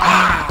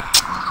on.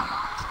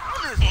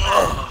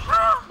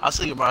 I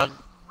see you, bro.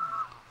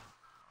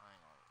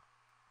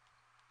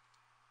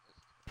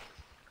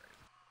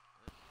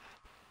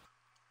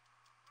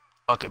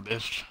 Fuck it,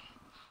 bitch.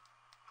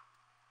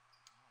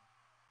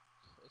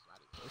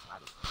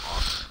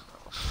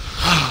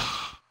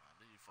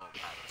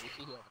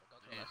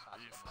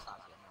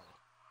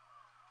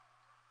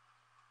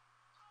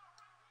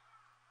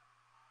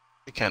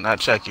 He cannot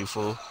check you,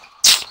 fool.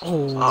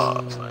 Oh,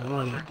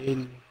 no, you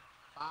didn't.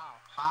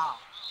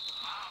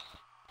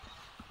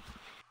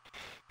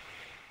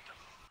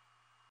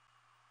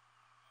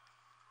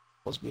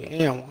 Supposed to be an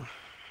and one.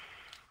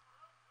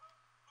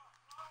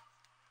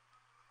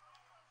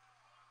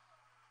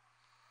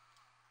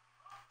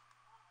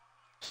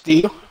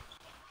 Steal.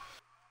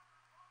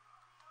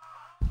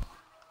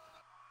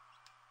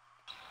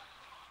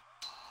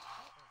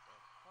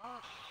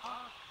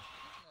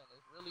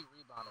 Really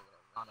rebounded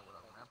with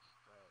a ramp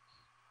stretch.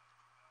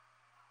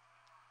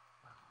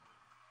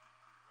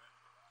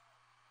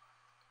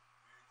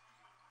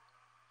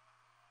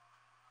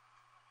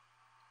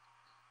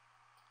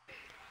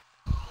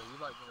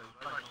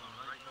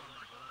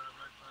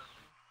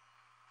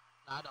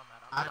 Nah, it don't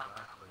matter.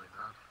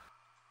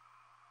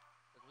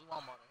 We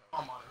want more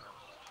than him.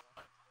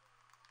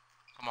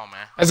 Come on,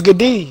 man. That's good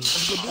D. Good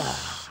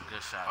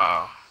shot.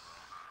 Wow.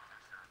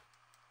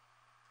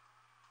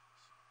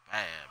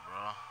 Bad, bro.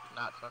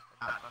 Not trusting.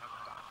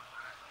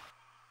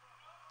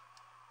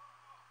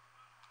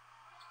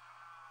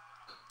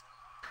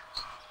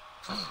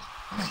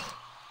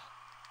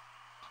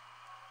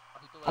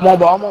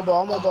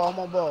 I'm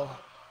on ball.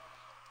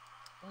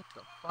 What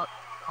the fuck?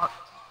 How is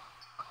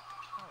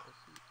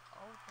he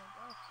open,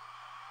 bro?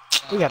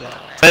 We got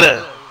that. Say that.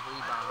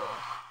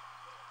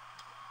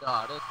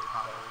 Dawg, this is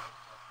crazy.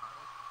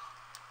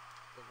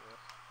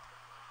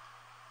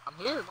 I'm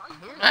here.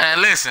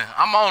 Man, listen.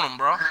 I'm on him,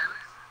 bro.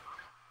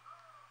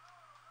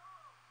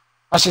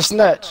 Watch your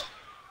snatch.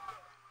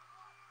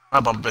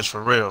 I'm a bitch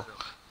for real.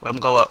 Let him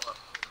go up.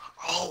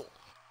 Oh.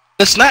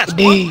 The snatch,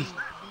 D. boy.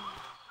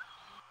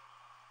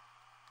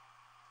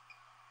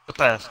 Good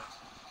pass.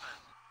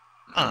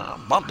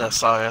 Bump that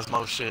sorry ass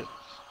mo shit.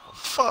 Oh,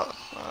 fuck.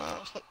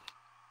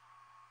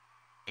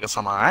 Nigga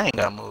talking about I ain't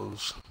got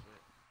moves.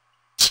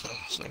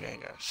 This nigga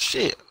ain't got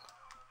shit.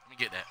 Let me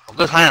get that. Oh,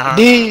 good hand, huh?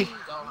 D.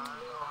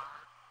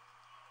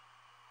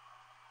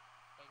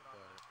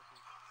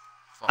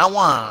 I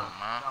won.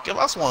 Man. Give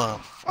us one.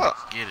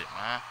 Fuck. Get it,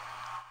 man.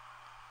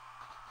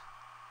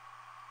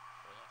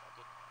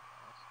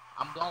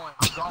 I'm going.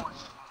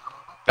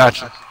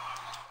 Gotcha.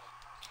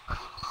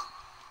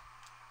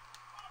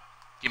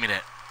 Give me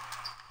that.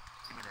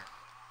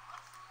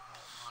 Oh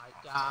my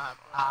God,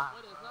 bro.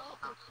 What is up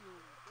with you,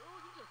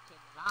 dude? You just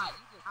cannot.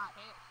 You just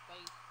can't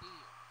stay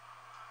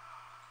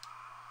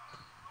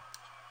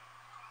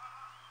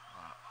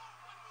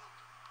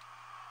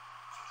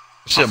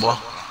still. Shit, boy.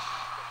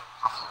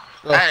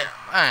 Hey,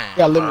 man.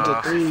 Got limited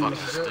threes. Fucking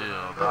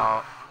still,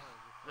 dog.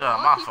 Yeah,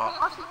 my fault.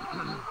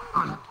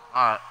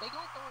 Alright. They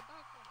gonna throw it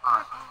back to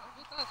him.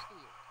 Get that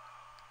steal.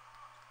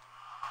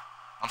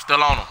 I'm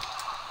still on him.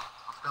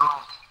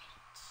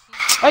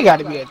 That got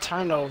to be a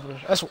turnover.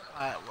 That's He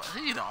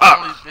the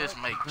only bitch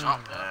make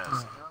jump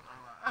pass.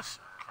 That's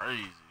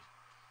crazy.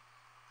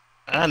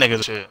 That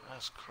nigga shit.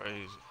 That's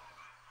crazy.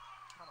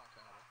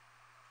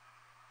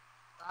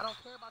 I don't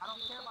care about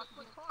the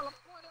quick call. I'm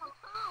scoring every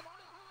time.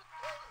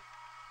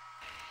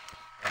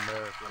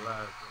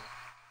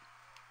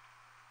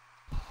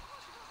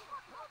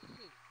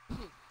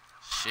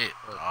 Shit,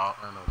 dog.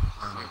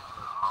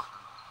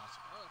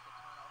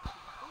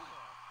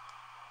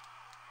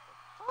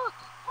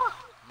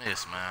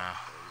 Miss, man.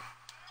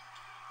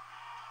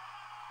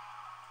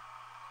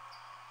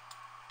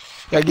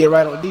 gotta get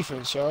right on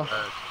defense, y'all.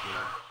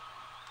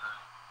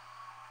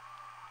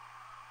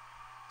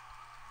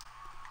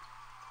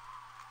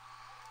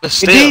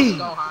 Still.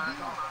 Go, Hines.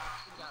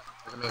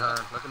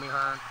 Look at me,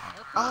 Hearn.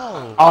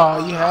 Oh.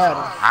 Oh, you had him.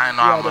 I ain't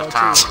know how much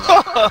time was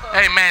left.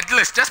 Hey man,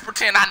 listen, just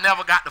pretend I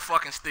never got the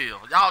fucking steal.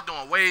 Y'all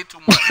doing way too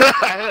much.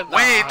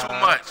 Way too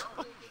much.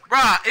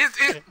 Bruh, it's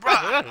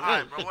bruh.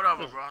 Alright, bro,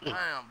 whatever, bro.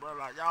 Damn, bro,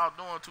 like y'all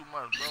doing too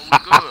much, bro. We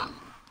good.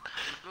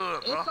 We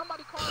good, bro. If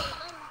somebody called his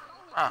name,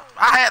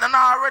 I had an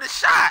already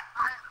shot.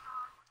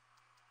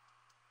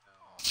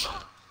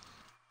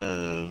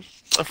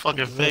 A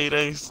fucking fade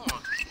ace.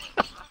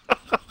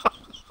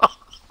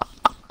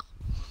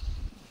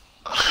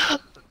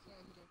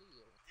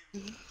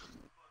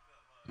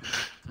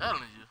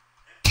 Telling you.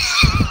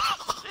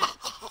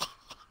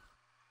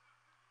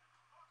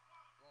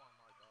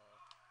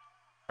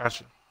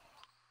 Gotcha.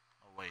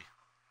 Oh wait.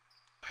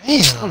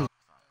 Damn.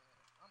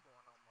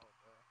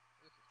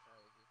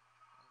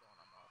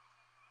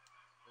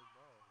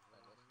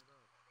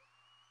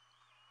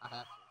 I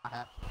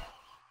have to.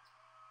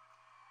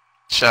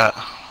 Shot.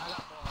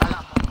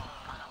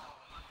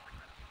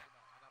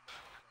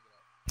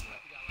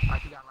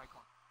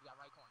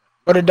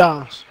 What the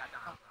Dons?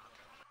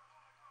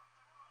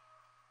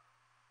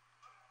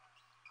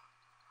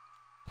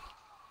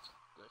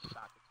 Good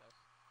shot to test.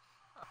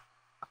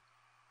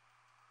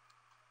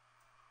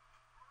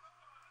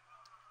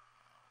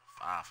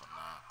 Five for 9,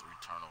 3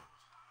 turnovers.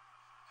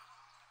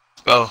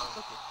 Go.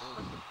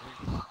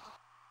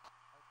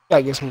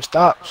 Gotta get some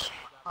stops.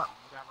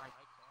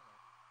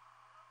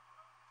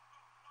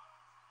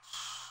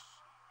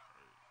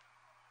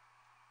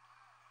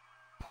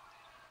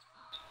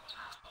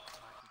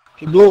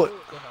 He blew it.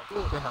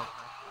 Good help.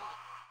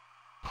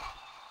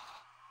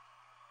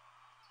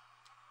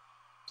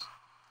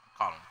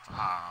 Call him.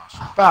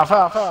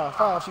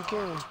 Foul if you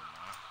can.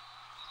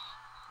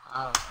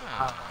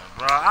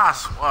 Bro, I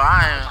swear,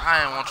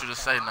 I ain't want you to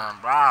say nothing,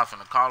 bro. I was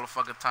finna call the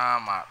fucking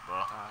timeout,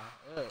 bro.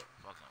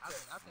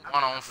 Fucking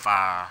 1 on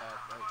 5.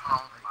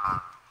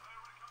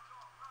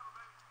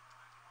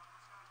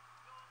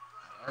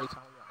 Every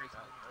time we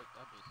got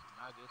that bitch is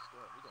not just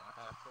score. We going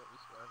half court. We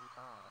score every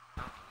time.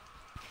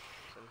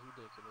 So it's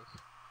ridiculous.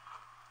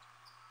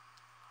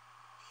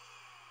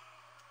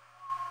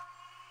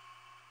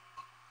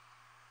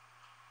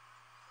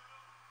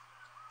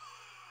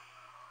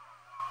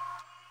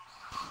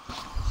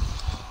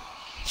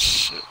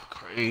 Shit,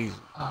 crazy. You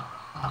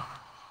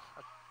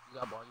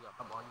got ball.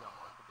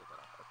 Did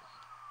that on purpose.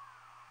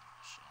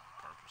 Shit on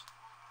purpose.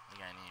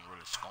 Nigga ain't even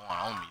really scoring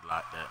on me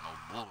like that. No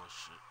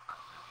bullshit.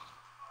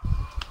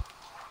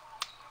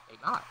 They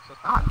not. So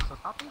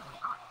stop being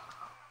not.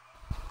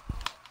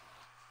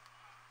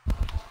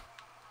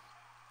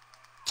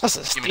 That's a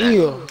Give me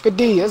steal. Good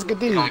D. That's good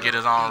D. He gonna get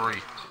his own re.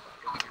 Get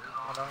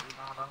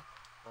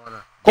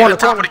Corner, the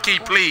top corner. of the key,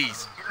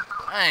 please.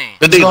 Dang.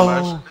 The deal,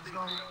 Go.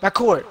 Back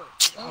court.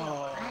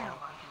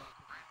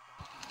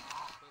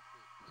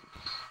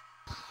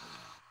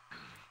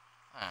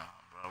 Damn,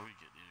 bro, we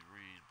get these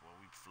reads, boy.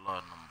 We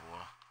flooding them,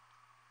 boy.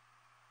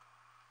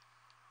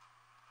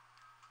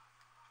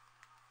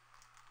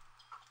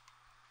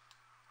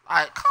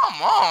 Like,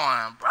 come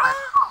on, bro.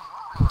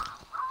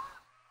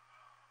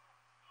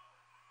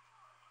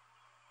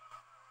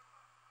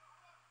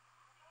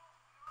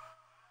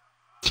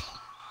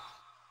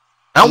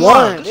 I One.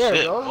 won. There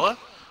Shit, you go. boy.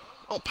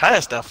 Don't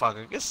pass that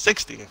fucker. Get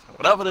 60.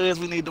 Whatever it is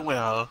we need to win,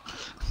 ho.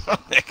 Oh,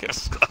 wait,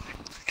 this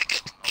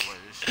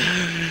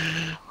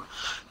shit.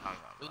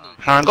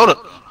 Haran, go to.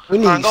 We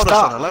need Haran, to go to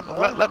stop. center.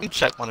 Let me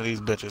check one of these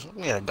bitches. Give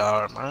me a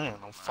guard, man.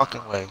 Ain't no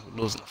fucking way.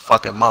 We losing the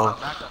fucking mo.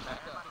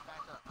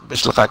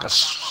 Bitch look like a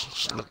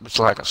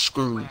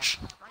Scrooge.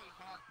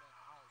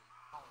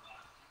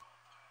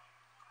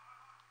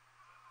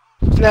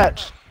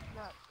 Snatch.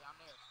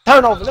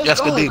 Turnover. Let's Yes,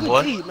 go. good D, Good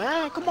boy. D,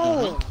 man. Come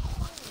on.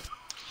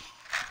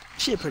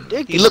 Shit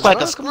predictable. He look like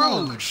a bro. Come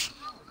on. Scrooge.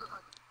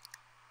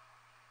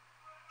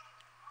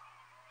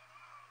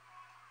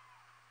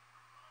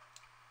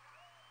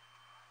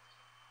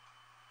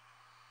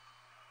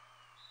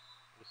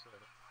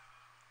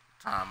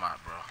 Time out,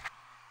 bro.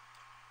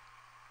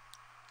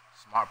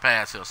 Smart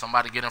pass here.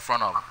 Somebody get in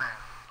front of him.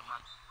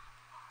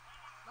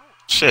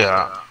 Shit,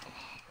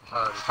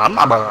 I'm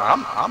not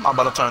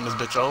about to turn this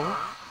bitch over.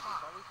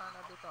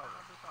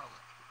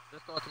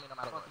 Just throw it to me no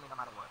matter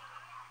what.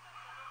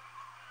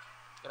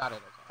 Get out of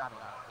there.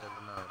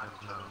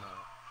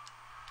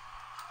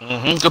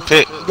 Good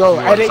pick. Go.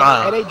 One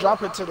time. Hey, they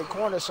drop it to the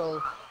corner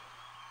so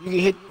you can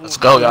hit. Let's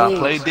go, y'all. wings.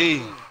 Play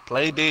D.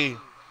 Play D.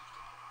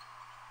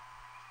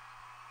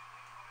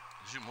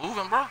 Is you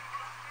moving, bro?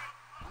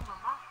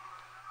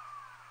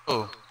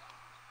 Oh.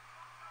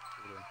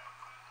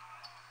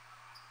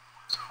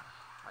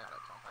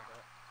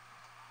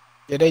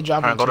 Yeah, they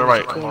drop All it right, go to to the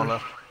right. Come corner. on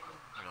left.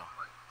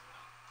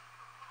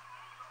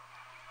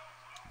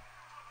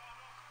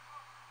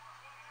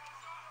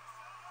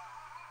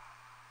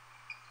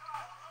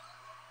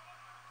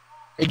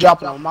 They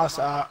drop it on my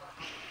side.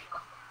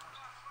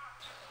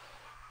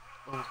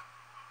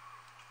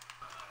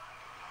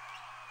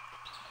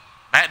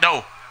 Back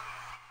door.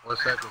 4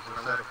 seconds.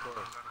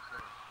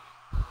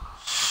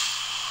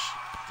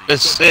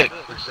 It's sick.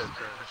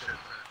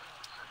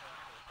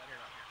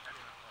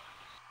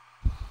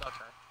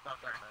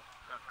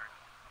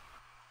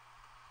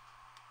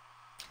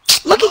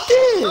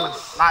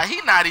 Yes. Like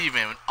he not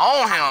even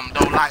on him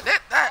though. Like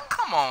that.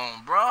 Come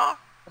on, bro.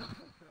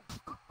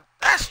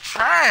 That's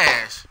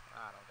trash.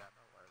 I don't got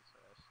no words for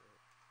that shit.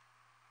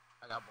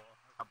 I got ball.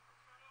 I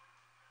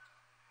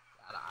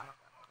don't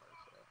got no words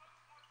for that.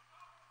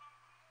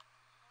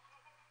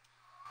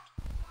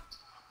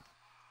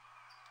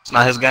 It's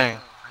not his game.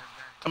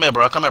 Come here,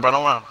 bro. Come here, bro.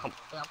 Don't run. Come.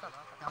 Yeah, I'm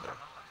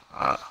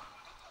coming.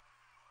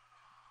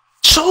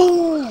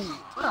 Two.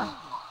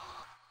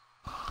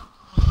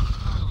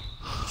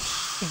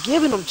 You're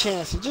giving them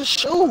chances. Just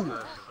shoot. I really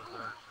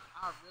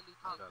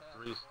think that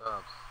 3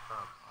 stops.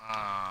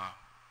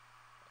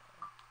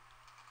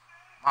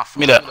 My Give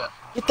me that.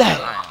 Get that.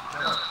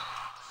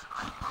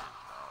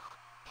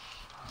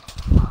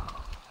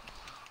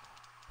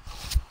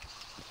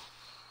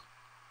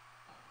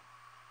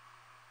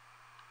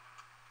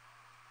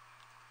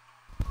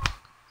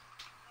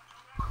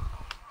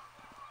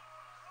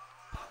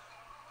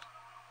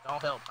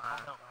 don't help.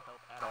 Don't help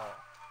at all.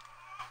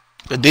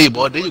 Good D,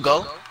 boy. There you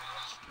go.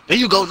 There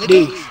you go, nigga.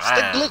 D.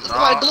 Stick glue.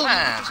 Damn, Like glue.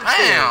 man. Damn.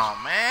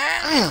 Damn,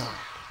 man. Damn.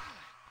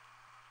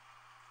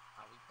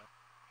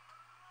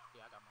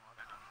 Yeah, I got my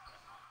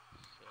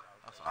shit.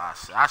 That's what I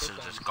said. I should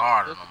have just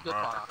guarded him, Good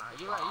bro. call.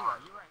 You're right. I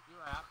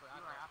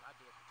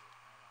did.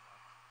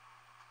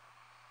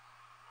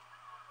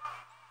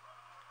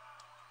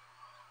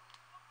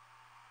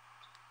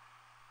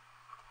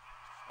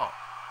 Oh,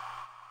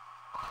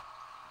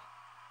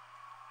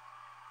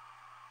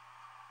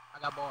 I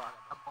got ball.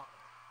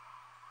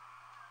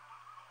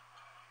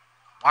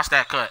 watch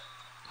that cut.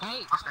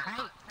 Hey.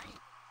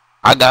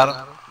 I got him.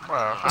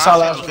 Bro, That's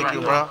all I I ask seen for. him pick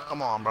you, bro.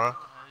 Come on, bro.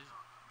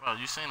 Bro,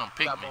 you seen him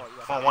pick me.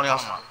 Phone one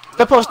of y'all.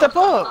 Step up, step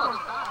up.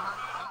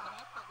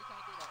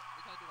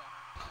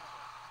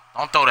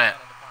 Don't throw that.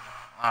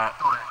 All right.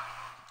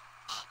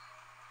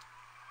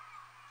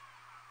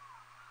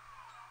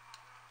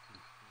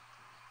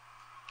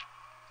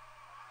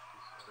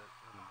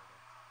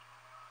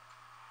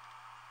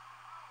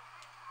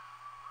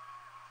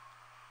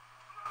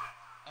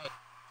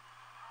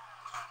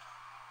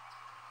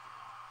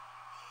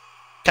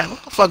 God,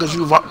 what the fuck is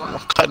you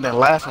cutting and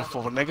laughing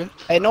for, nigga?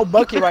 Hey, no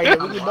bucket right here.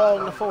 We get ball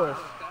in the fourth.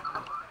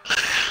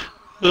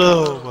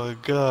 Oh my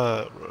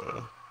god,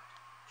 bro.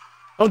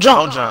 Don't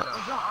jump. Don't jump.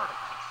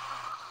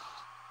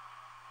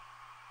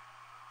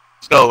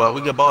 Let's go.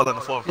 We get ball in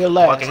the fourth. You're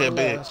last. Bucket You're hit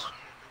big. last.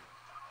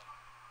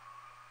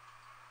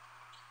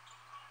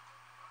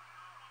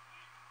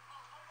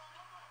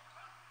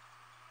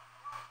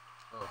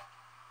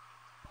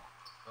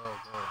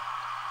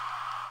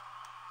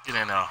 Get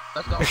in there.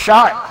 A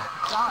shot.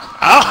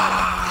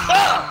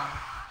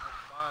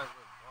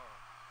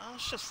 Oh,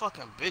 shit,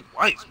 fucking big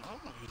whites, man.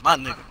 He's my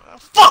nigga, man.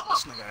 Fuck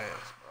this nigga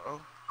ass,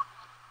 bro.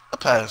 I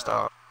passed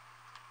out.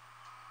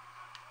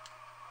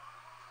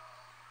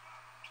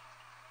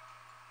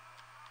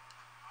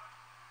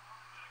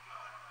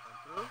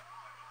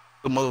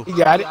 Good move. He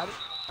got it.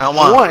 And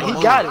one. He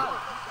got it.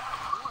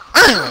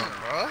 Damn,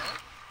 bro.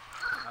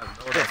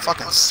 Yeah,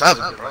 fucking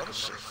 7, bro. This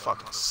shit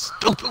fucking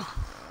stupid.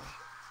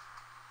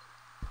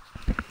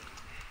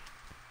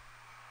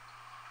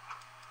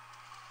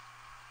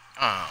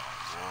 Oh,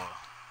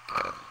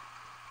 boy.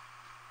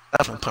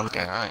 Definitely pump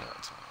game. I ain't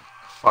got time.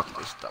 Fuck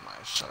this dumb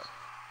ass shit.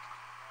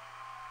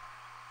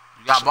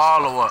 You got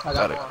ball or what? I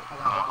got Got it. ball. I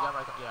got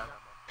right there.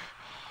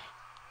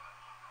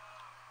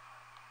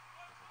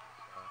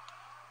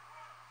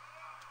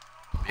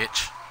 Yeah.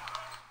 Bitch.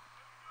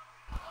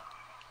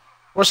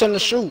 What's in the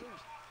shoot?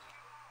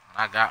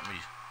 I got me.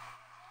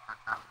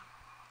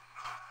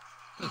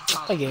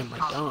 I gave him a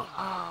dunk.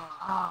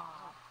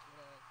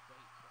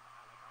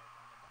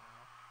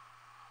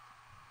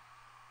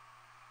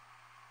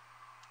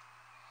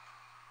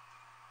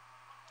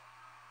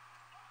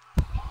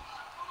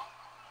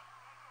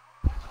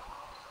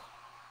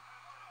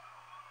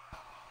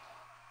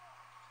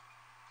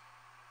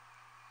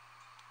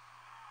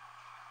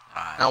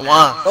 Alright, And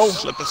man. one.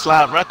 Slip and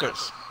slide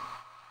records.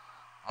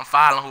 I'm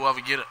filing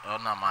whoever get it. Oh,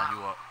 no, man.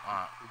 You up.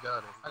 Alright. You got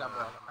it. I got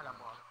ball.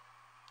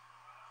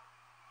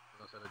 You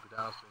gonna set it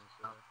downstream,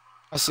 so.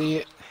 I see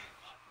it.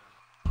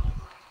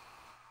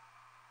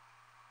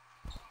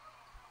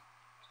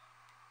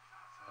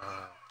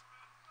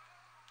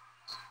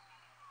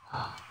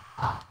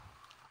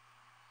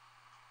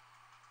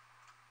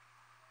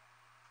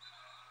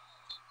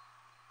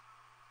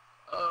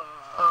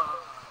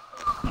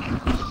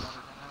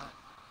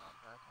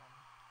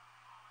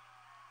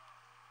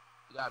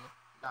 You got me.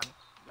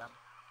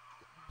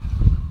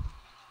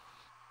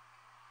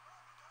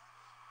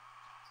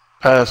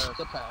 Pass.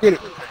 Good pass. Get it.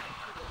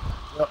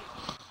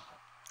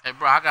 Hey,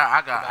 bro, I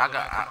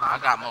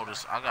got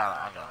motors. I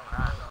got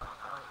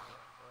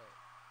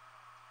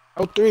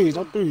No threes.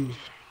 No threes.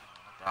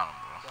 I got him,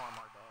 bro. Go on,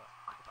 Mark, dog.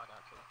 If I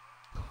got to.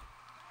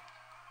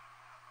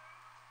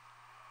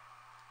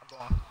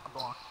 I'm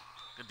going.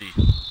 Good D.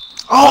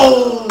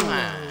 Oh!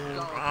 Man,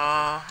 bro.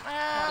 Man,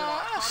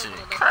 that shit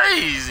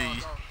crazy.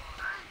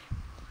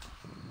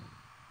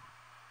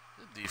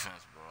 Good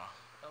defense, bro.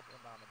 Help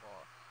inbound the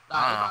ball. Nah,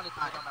 inbound it to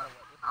me no matter what.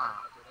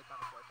 They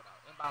trying to force it out.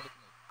 Inbound it to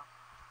me.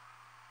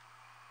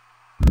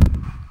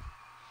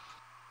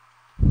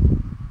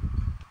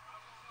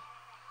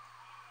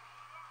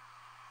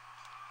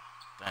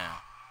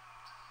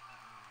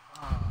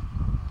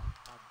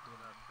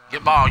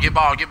 Get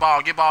ball.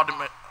 To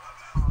me.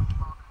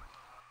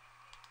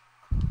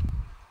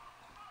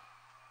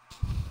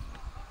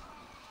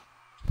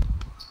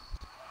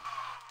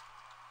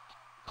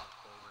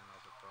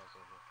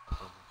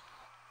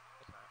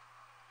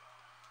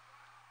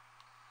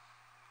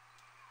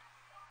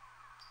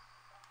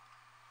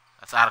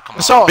 That's out of command.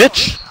 It's all,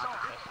 bitch.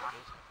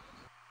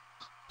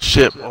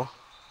 Shit, boy.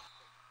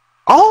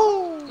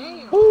 Oh.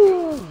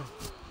 Ooh.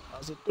 That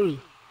was a 3.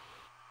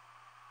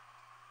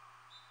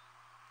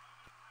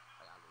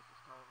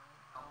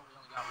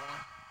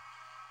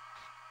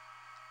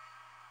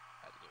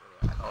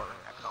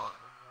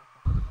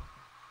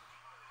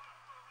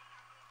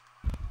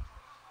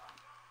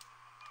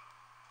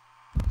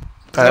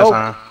 Pass Nope.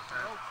 on.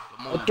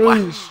 No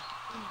 3s.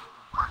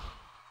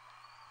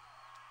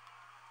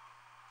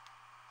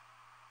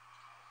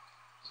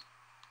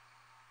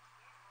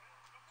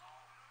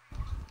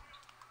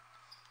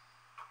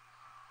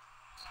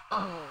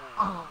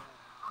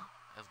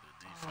 That's good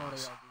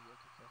defense.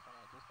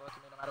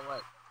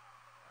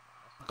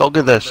 Go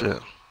get that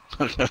shit.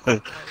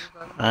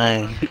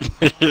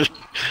 Alright.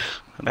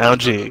 Now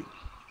jig.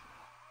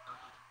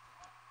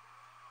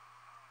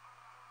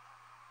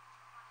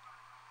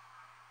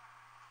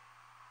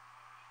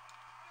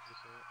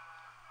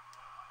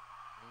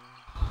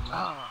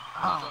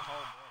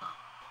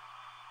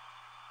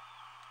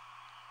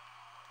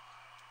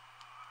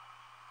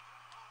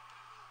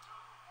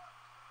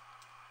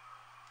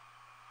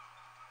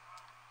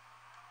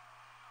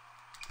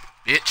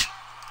 Bitch.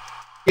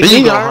 There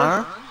you go,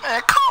 huh?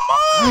 Man, come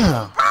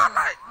on, bro.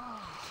 Like,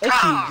 They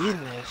God, keep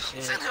getting that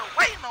sitting shit. here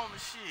waiting on the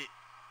shit.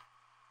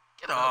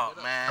 Get up,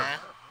 man.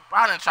 Bro,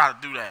 I didn't try to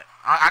do that.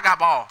 I got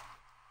ball.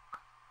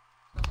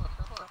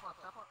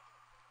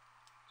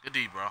 Good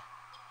D, bro.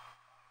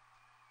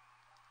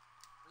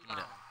 Give me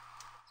that.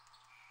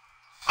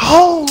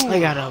 Oh! They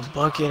got a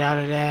bucket out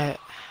of that.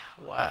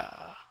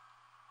 Wow.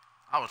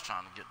 I was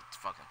trying to get the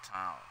fucking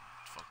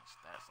fucking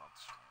stats off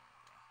the screen, bro.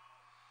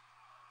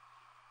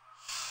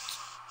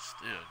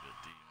 Still good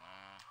D,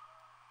 man.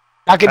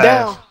 Knock it Pass.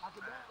 down.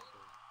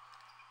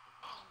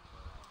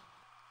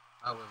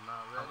 I was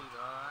not ready,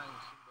 though. I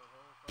ain't see the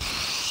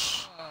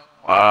whole fucking.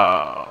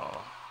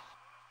 Wow.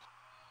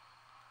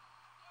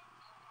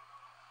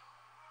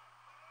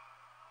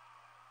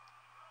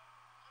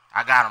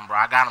 I got him, bro.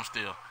 I got him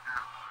still.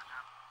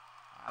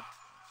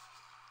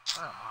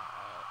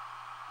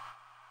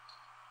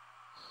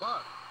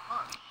 Fuck.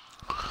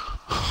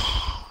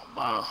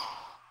 Wow.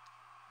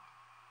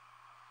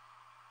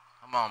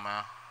 Come on,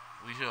 man.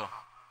 We here.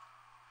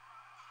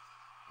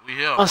 We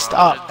here, Oh, bro.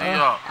 stop, Just D man.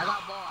 up. I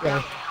got ball.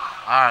 Yeah.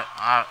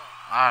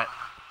 Alright.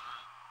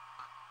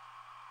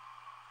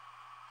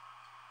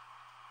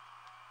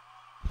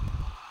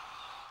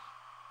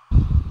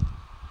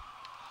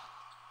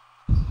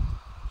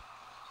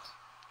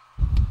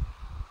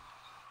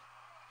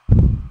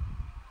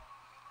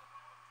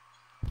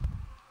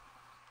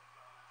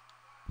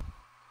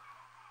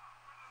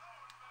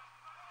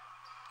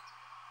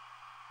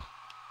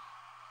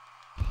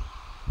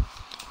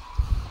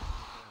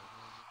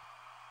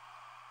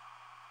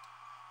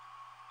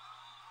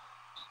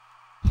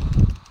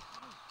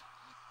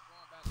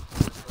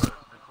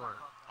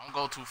 Don't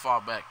go too far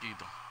back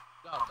either.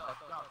 I'm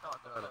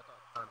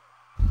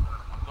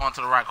going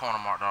to the right corner,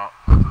 Mark, dog.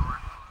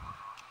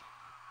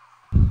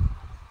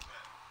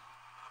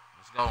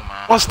 Let's go,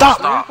 man. Oh,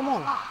 stop, man. Come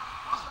on. No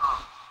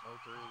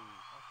threes.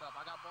 Don't stop.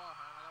 I got ball,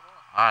 man. I got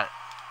ball. Alright.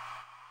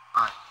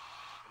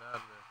 Get out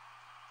of there.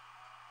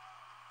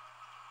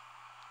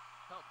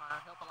 Help, man.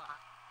 Help a lot.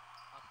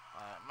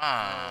 Alright,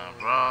 man,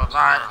 bro.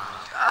 Like,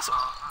 that's Stop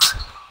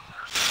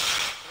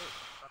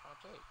on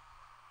tape.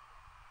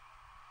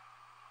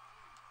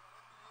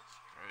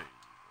 crazy,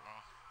 bro.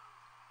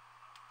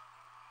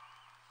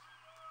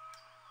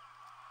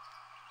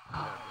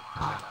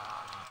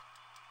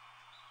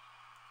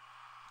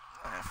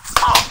 Man,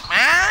 fuck,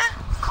 man.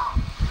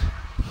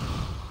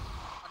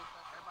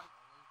 Everybody,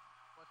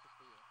 force the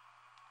steal.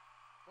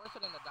 Force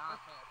it in the Don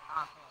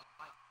pass.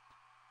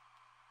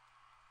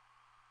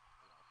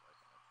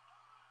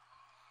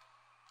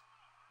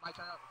 Might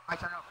turn up.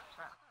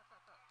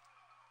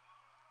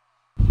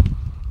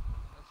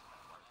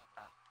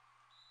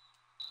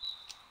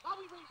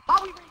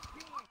 Bobby Ray.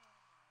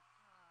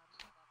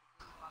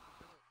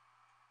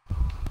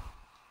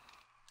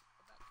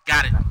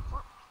 Got it.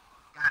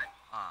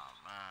 Oh,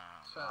 man.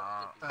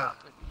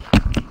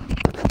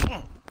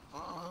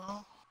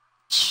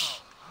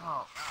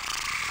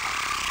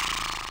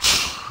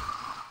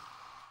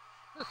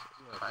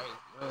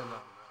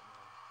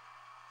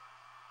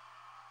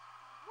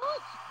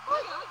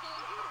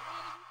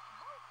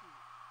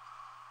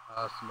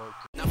 Smoked.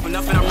 Nothing,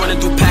 I'm running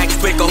through packs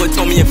quick. All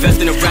told me invest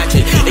in a ratchet.